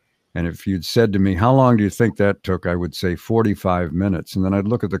finish. And if you'd said to me, how long do you think that took? I would say 45 minutes. And then I'd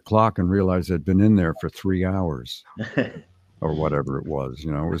look at the clock and realize I'd been in there for 3 hours or whatever it was.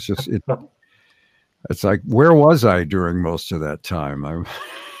 It was just, it's like, where was I during most of that time? And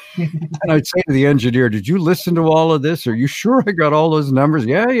I'd say to the engineer, did you listen to all of this? Are you sure I got all those numbers?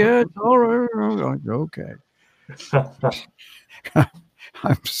 Yeah, it's all right. Okay.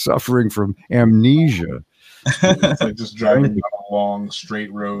 I'm suffering from amnesia. It's like just driving down a long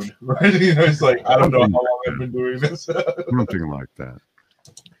straight road, right? It's like, I don't know how long I've been doing this. Something like that.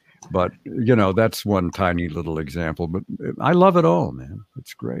 But that's one tiny little example. But I love it all, man.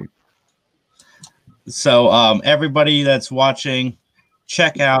 It's great. So everybody that's watching,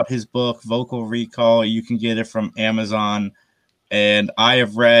 check out his book, Vocal Recall. You can get it from Amazon. And I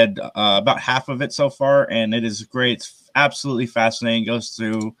have read about half of it so far, and it is great. It's absolutely fascinating. It goes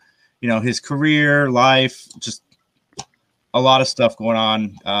through his career, life, just a lot of stuff going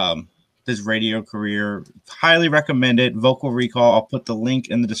on. His radio career, highly recommend it. Vocal Recall. I'll put the link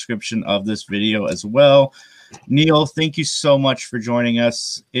in the description of this video as well. Neil, thank you so much for joining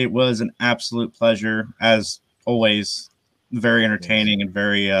us. It was an absolute pleasure, as always. Very entertaining and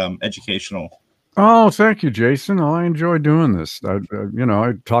very educational. Oh, thank you, Jason. Oh, I enjoy doing this. I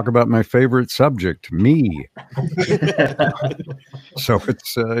talk about my favorite subject, me. So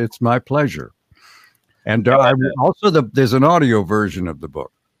it's my pleasure. And there's an audio version of the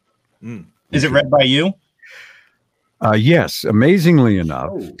book. Is it read by you? Yes, amazingly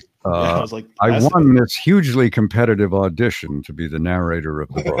enough. I won this hugely competitive audition to be the narrator of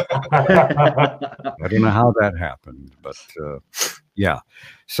the book. I don't know how that happened, but yeah.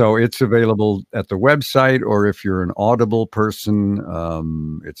 So it's available at the website, or if you're an Audible person,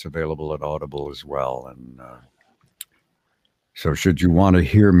 it's available at Audible as well. And so should you want to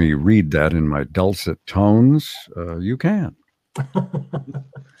hear me read that in my dulcet tones, you can.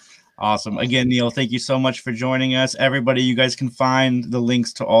 Awesome. Again, Neil, thank you so much for joining us. Everybody, you guys can find the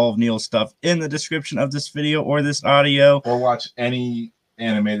links to all of Neil's stuff in the description of this video or this audio. Or watch any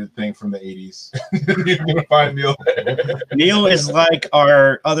animated thing from the 80s. You're going to find Neil there. Neil is like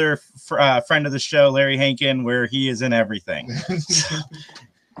our other friend of the show, Larry Hankin, where he is in everything.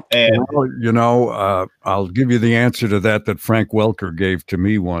 And I'll give you the answer to that Frank Welker gave to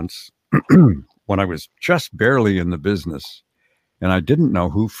me once when I was just barely in the business. And I didn't know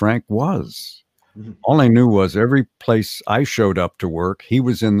who Frank was. All I knew was every place I showed up to work, he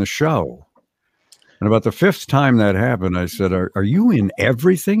was in the show. And about the 5th time that happened, I said, are you in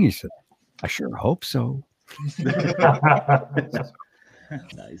everything? He said, I sure hope so.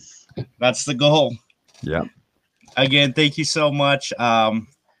 Nice. That's the goal. Yeah. Again, thank you so much.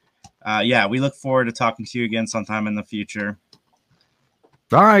 We look forward to talking to you again sometime in the future.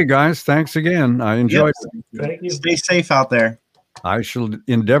 All right, guys. Thanks again. I enjoyed it. Thank you. Stay safe out there. I shall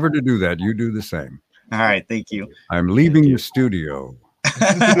endeavor to do that. You do the same. All right. Thank you. I'm leaving the studio.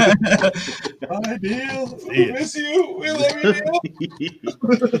 Bye, Neil. We miss you. We love you,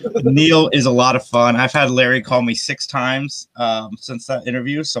 Neil. Neil is a lot of fun. I've had Larry call me 6 times since that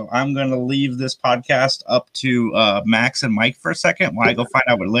interview. So I'm going to leave this podcast up to Max and Mike for a second while I go find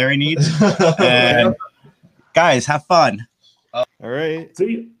out what Larry needs. And guys, have fun. All right. See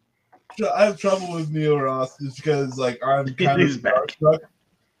you. I have trouble with Neil Ross just because, I'm kind of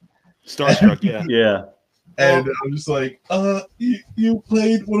starstruck. Yeah. Yeah. And I'm just like, you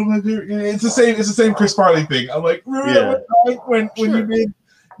played one of my favorite games. It's the same Chris Farley thing. I'm like, remember that time when you made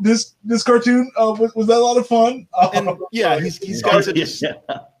this cartoon? Was that a lot of fun? Yeah, he's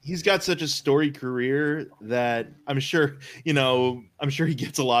got such a storied career that I'm sure he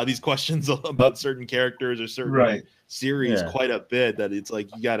gets a lot of these questions about certain characters or certain series quite a bit, that it's like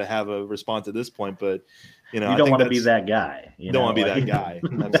you got to have a response at this point. But you don't want to be that guy. You don't want to be that guy.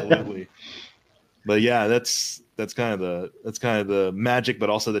 Absolutely. But yeah, that's kind of the magic, but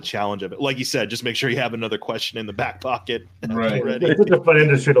also the challenge of it. Like you said, just make sure you have another question in the back pocket. Right. It's such a fun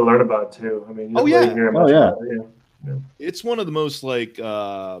industry to learn about too. I mean, it's one of the most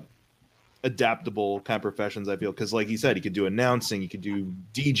adaptable kind of professions, I feel, because like you said, you could do announcing, you could do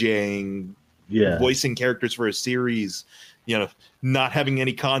DJing, voicing characters for a series, you know, not having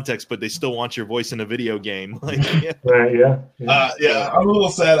any context, but they still want your voice in a video game. Like, yeah. I'm a little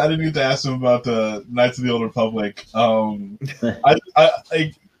sad. I didn't get to ask him about the Knights of the Old Republic.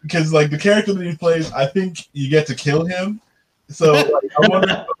 Because like the character that he plays, I think you get to kill him. So like, I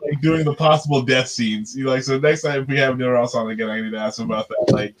wonder, like doing the possible death scenes. You like, so next time if we have Neil Ross on again, I need to ask him about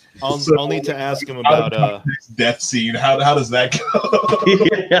that. Like, I'll need to ask him about death scene. How does that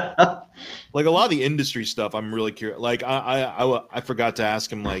go? Like a lot of the industry stuff, I'm really curious. Like I forgot to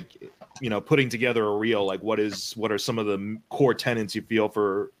ask him, like, you know, putting together a reel. Like, what are some of the core tenets you feel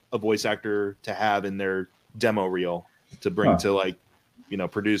for a voice actor to have in their demo reel to bring to, like, you know,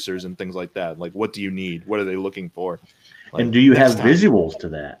 producers and things like that? Like, what do you need? What are they looking for? Like, and do you have visuals to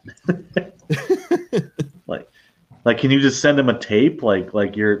that? like, can you just send them a tape?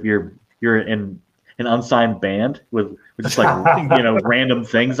 Like you're in an unsigned band with just like you know random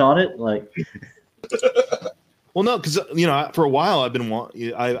things on it. Like, well, no, because you know, for a while I've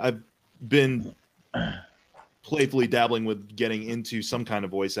been playfully dabbling with getting into some kind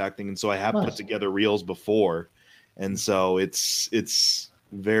of voice acting, and so I have put together reels before, and so it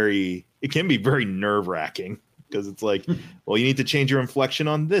can be very nerve-wracking. Because it's like, well, you need to change your inflection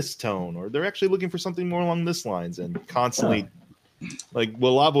on this tone, or they're actually looking for something more along this lines, and constantly, like what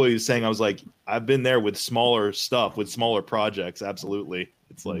Lavoy was saying, I was like, I've been there with smaller stuff, with smaller projects. Absolutely,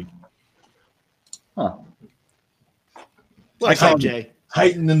 it's like, Like Jay,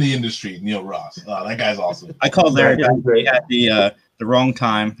 heightened in the industry, Neil Ross. That guy's awesome. I called Larry at the wrong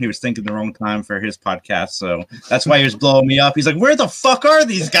time. He was thinking the wrong time for his podcast, so that's why he was blowing me up. He's like, "Where the fuck are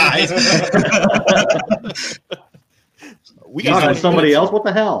these guys?" We got somebody else. What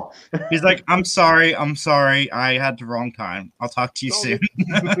the hell? He's like, I'm sorry. I had the wrong time. I'll talk to you soon.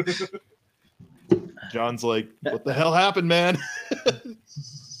 John's like, what the hell happened, man?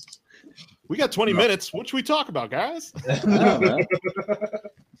 We got 20 minutes. What should we talk about, guys? There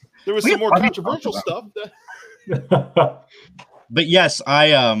was some more controversial stuff. But yes,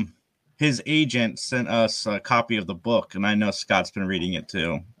 his agent sent us a copy of the book, and I know Scott's been reading it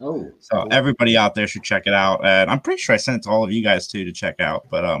too. Oh, so everybody out there should check it out. And I'm pretty sure I sent it to all of you guys too to check out.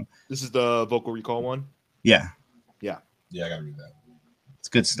 But this is the Vocal Recall one. Yeah, I gotta read that. It's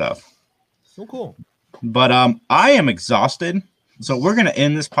good stuff. So cool. But I am exhausted, so we're gonna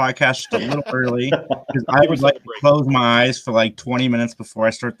end this podcast just a little early because I would like to close my eyes for like 20 minutes before I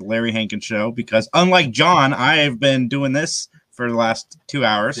start the Larry Hankin show. Because unlike John, I have been doing this for the last 2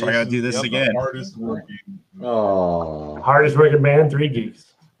 hours, so I got to do this again. Hardest working man, 3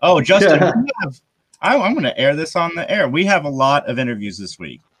 Geeks. Oh, Justin, I'm going to air this on the air. We have a lot of interviews this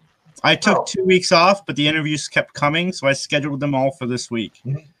week. I took 2 weeks off, but the interviews kept coming, so I scheduled them all for this week.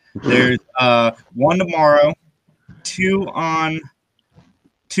 There's 1 tomorrow, 2 on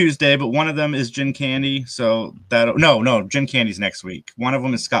Tuesday, but one of them is Gin Candy. So no, Gin Candy's next week. One of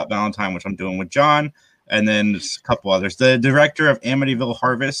them is Scott Valentine, which I'm doing with John. And then there's a couple others. The director of Amityville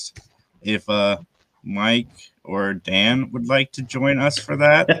Harvest, if Mike or Dan would like to join us for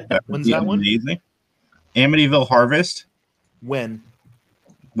that When's that one? Amazing. Amityville Harvest. When?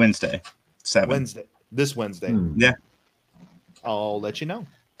 Wednesday, 7. Wednesday. This Wednesday. Yeah. I'll let you know.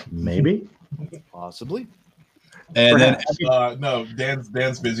 Maybe. Possibly. And Perhaps. then No,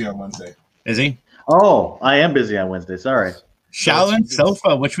 Dan's busy on Wednesday. Is he? Oh, I am busy on Wednesday. Sorry. Shaolin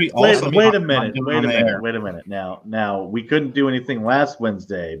Sofa, which we also wait a minute. Now we couldn't do anything last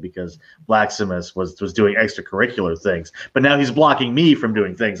Wednesday because Blacksmith was doing extracurricular things, but now he's blocking me from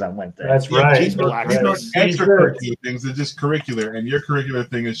doing things on Wednesday. That's right. He's doing extracurricular things. It's just curricular, and your curricular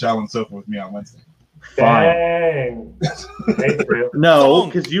thing is Shaolin Sofa with me on Wednesday. Dang. No,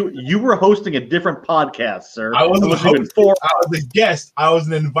 because you were hosting a different podcast, sir. I wasn't hosting. I was a guest. I was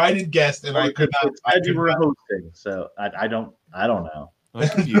an invited guest, and I could not. You were hosting, so I don't know.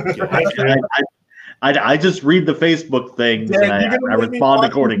 I just read the Facebook things and I respond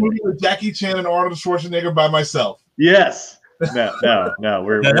accordingly. With Jackie Chan and Arnold Schwarzenegger by myself. Yes. No.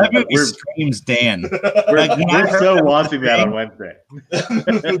 That movie screams Dan. We're so watching that on Wednesday.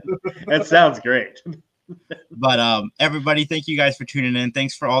 That sounds great. But everybody, thank you guys for tuning in.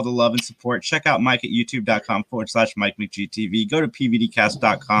 Thanks for all the love and support. Check out Mike at youtube.com/MikeMcGTV. Go to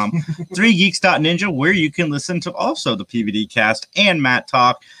pvdcast.com, 3geeks.ninja, where you can listen to also the PVDcast and Matt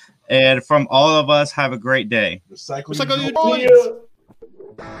Talk. And from all of us, have a great day. Recycle your joints.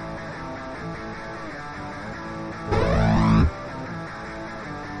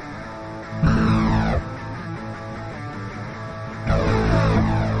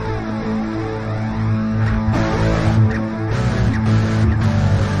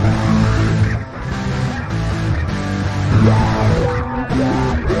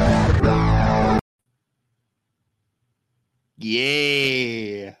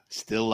 Yeah. Still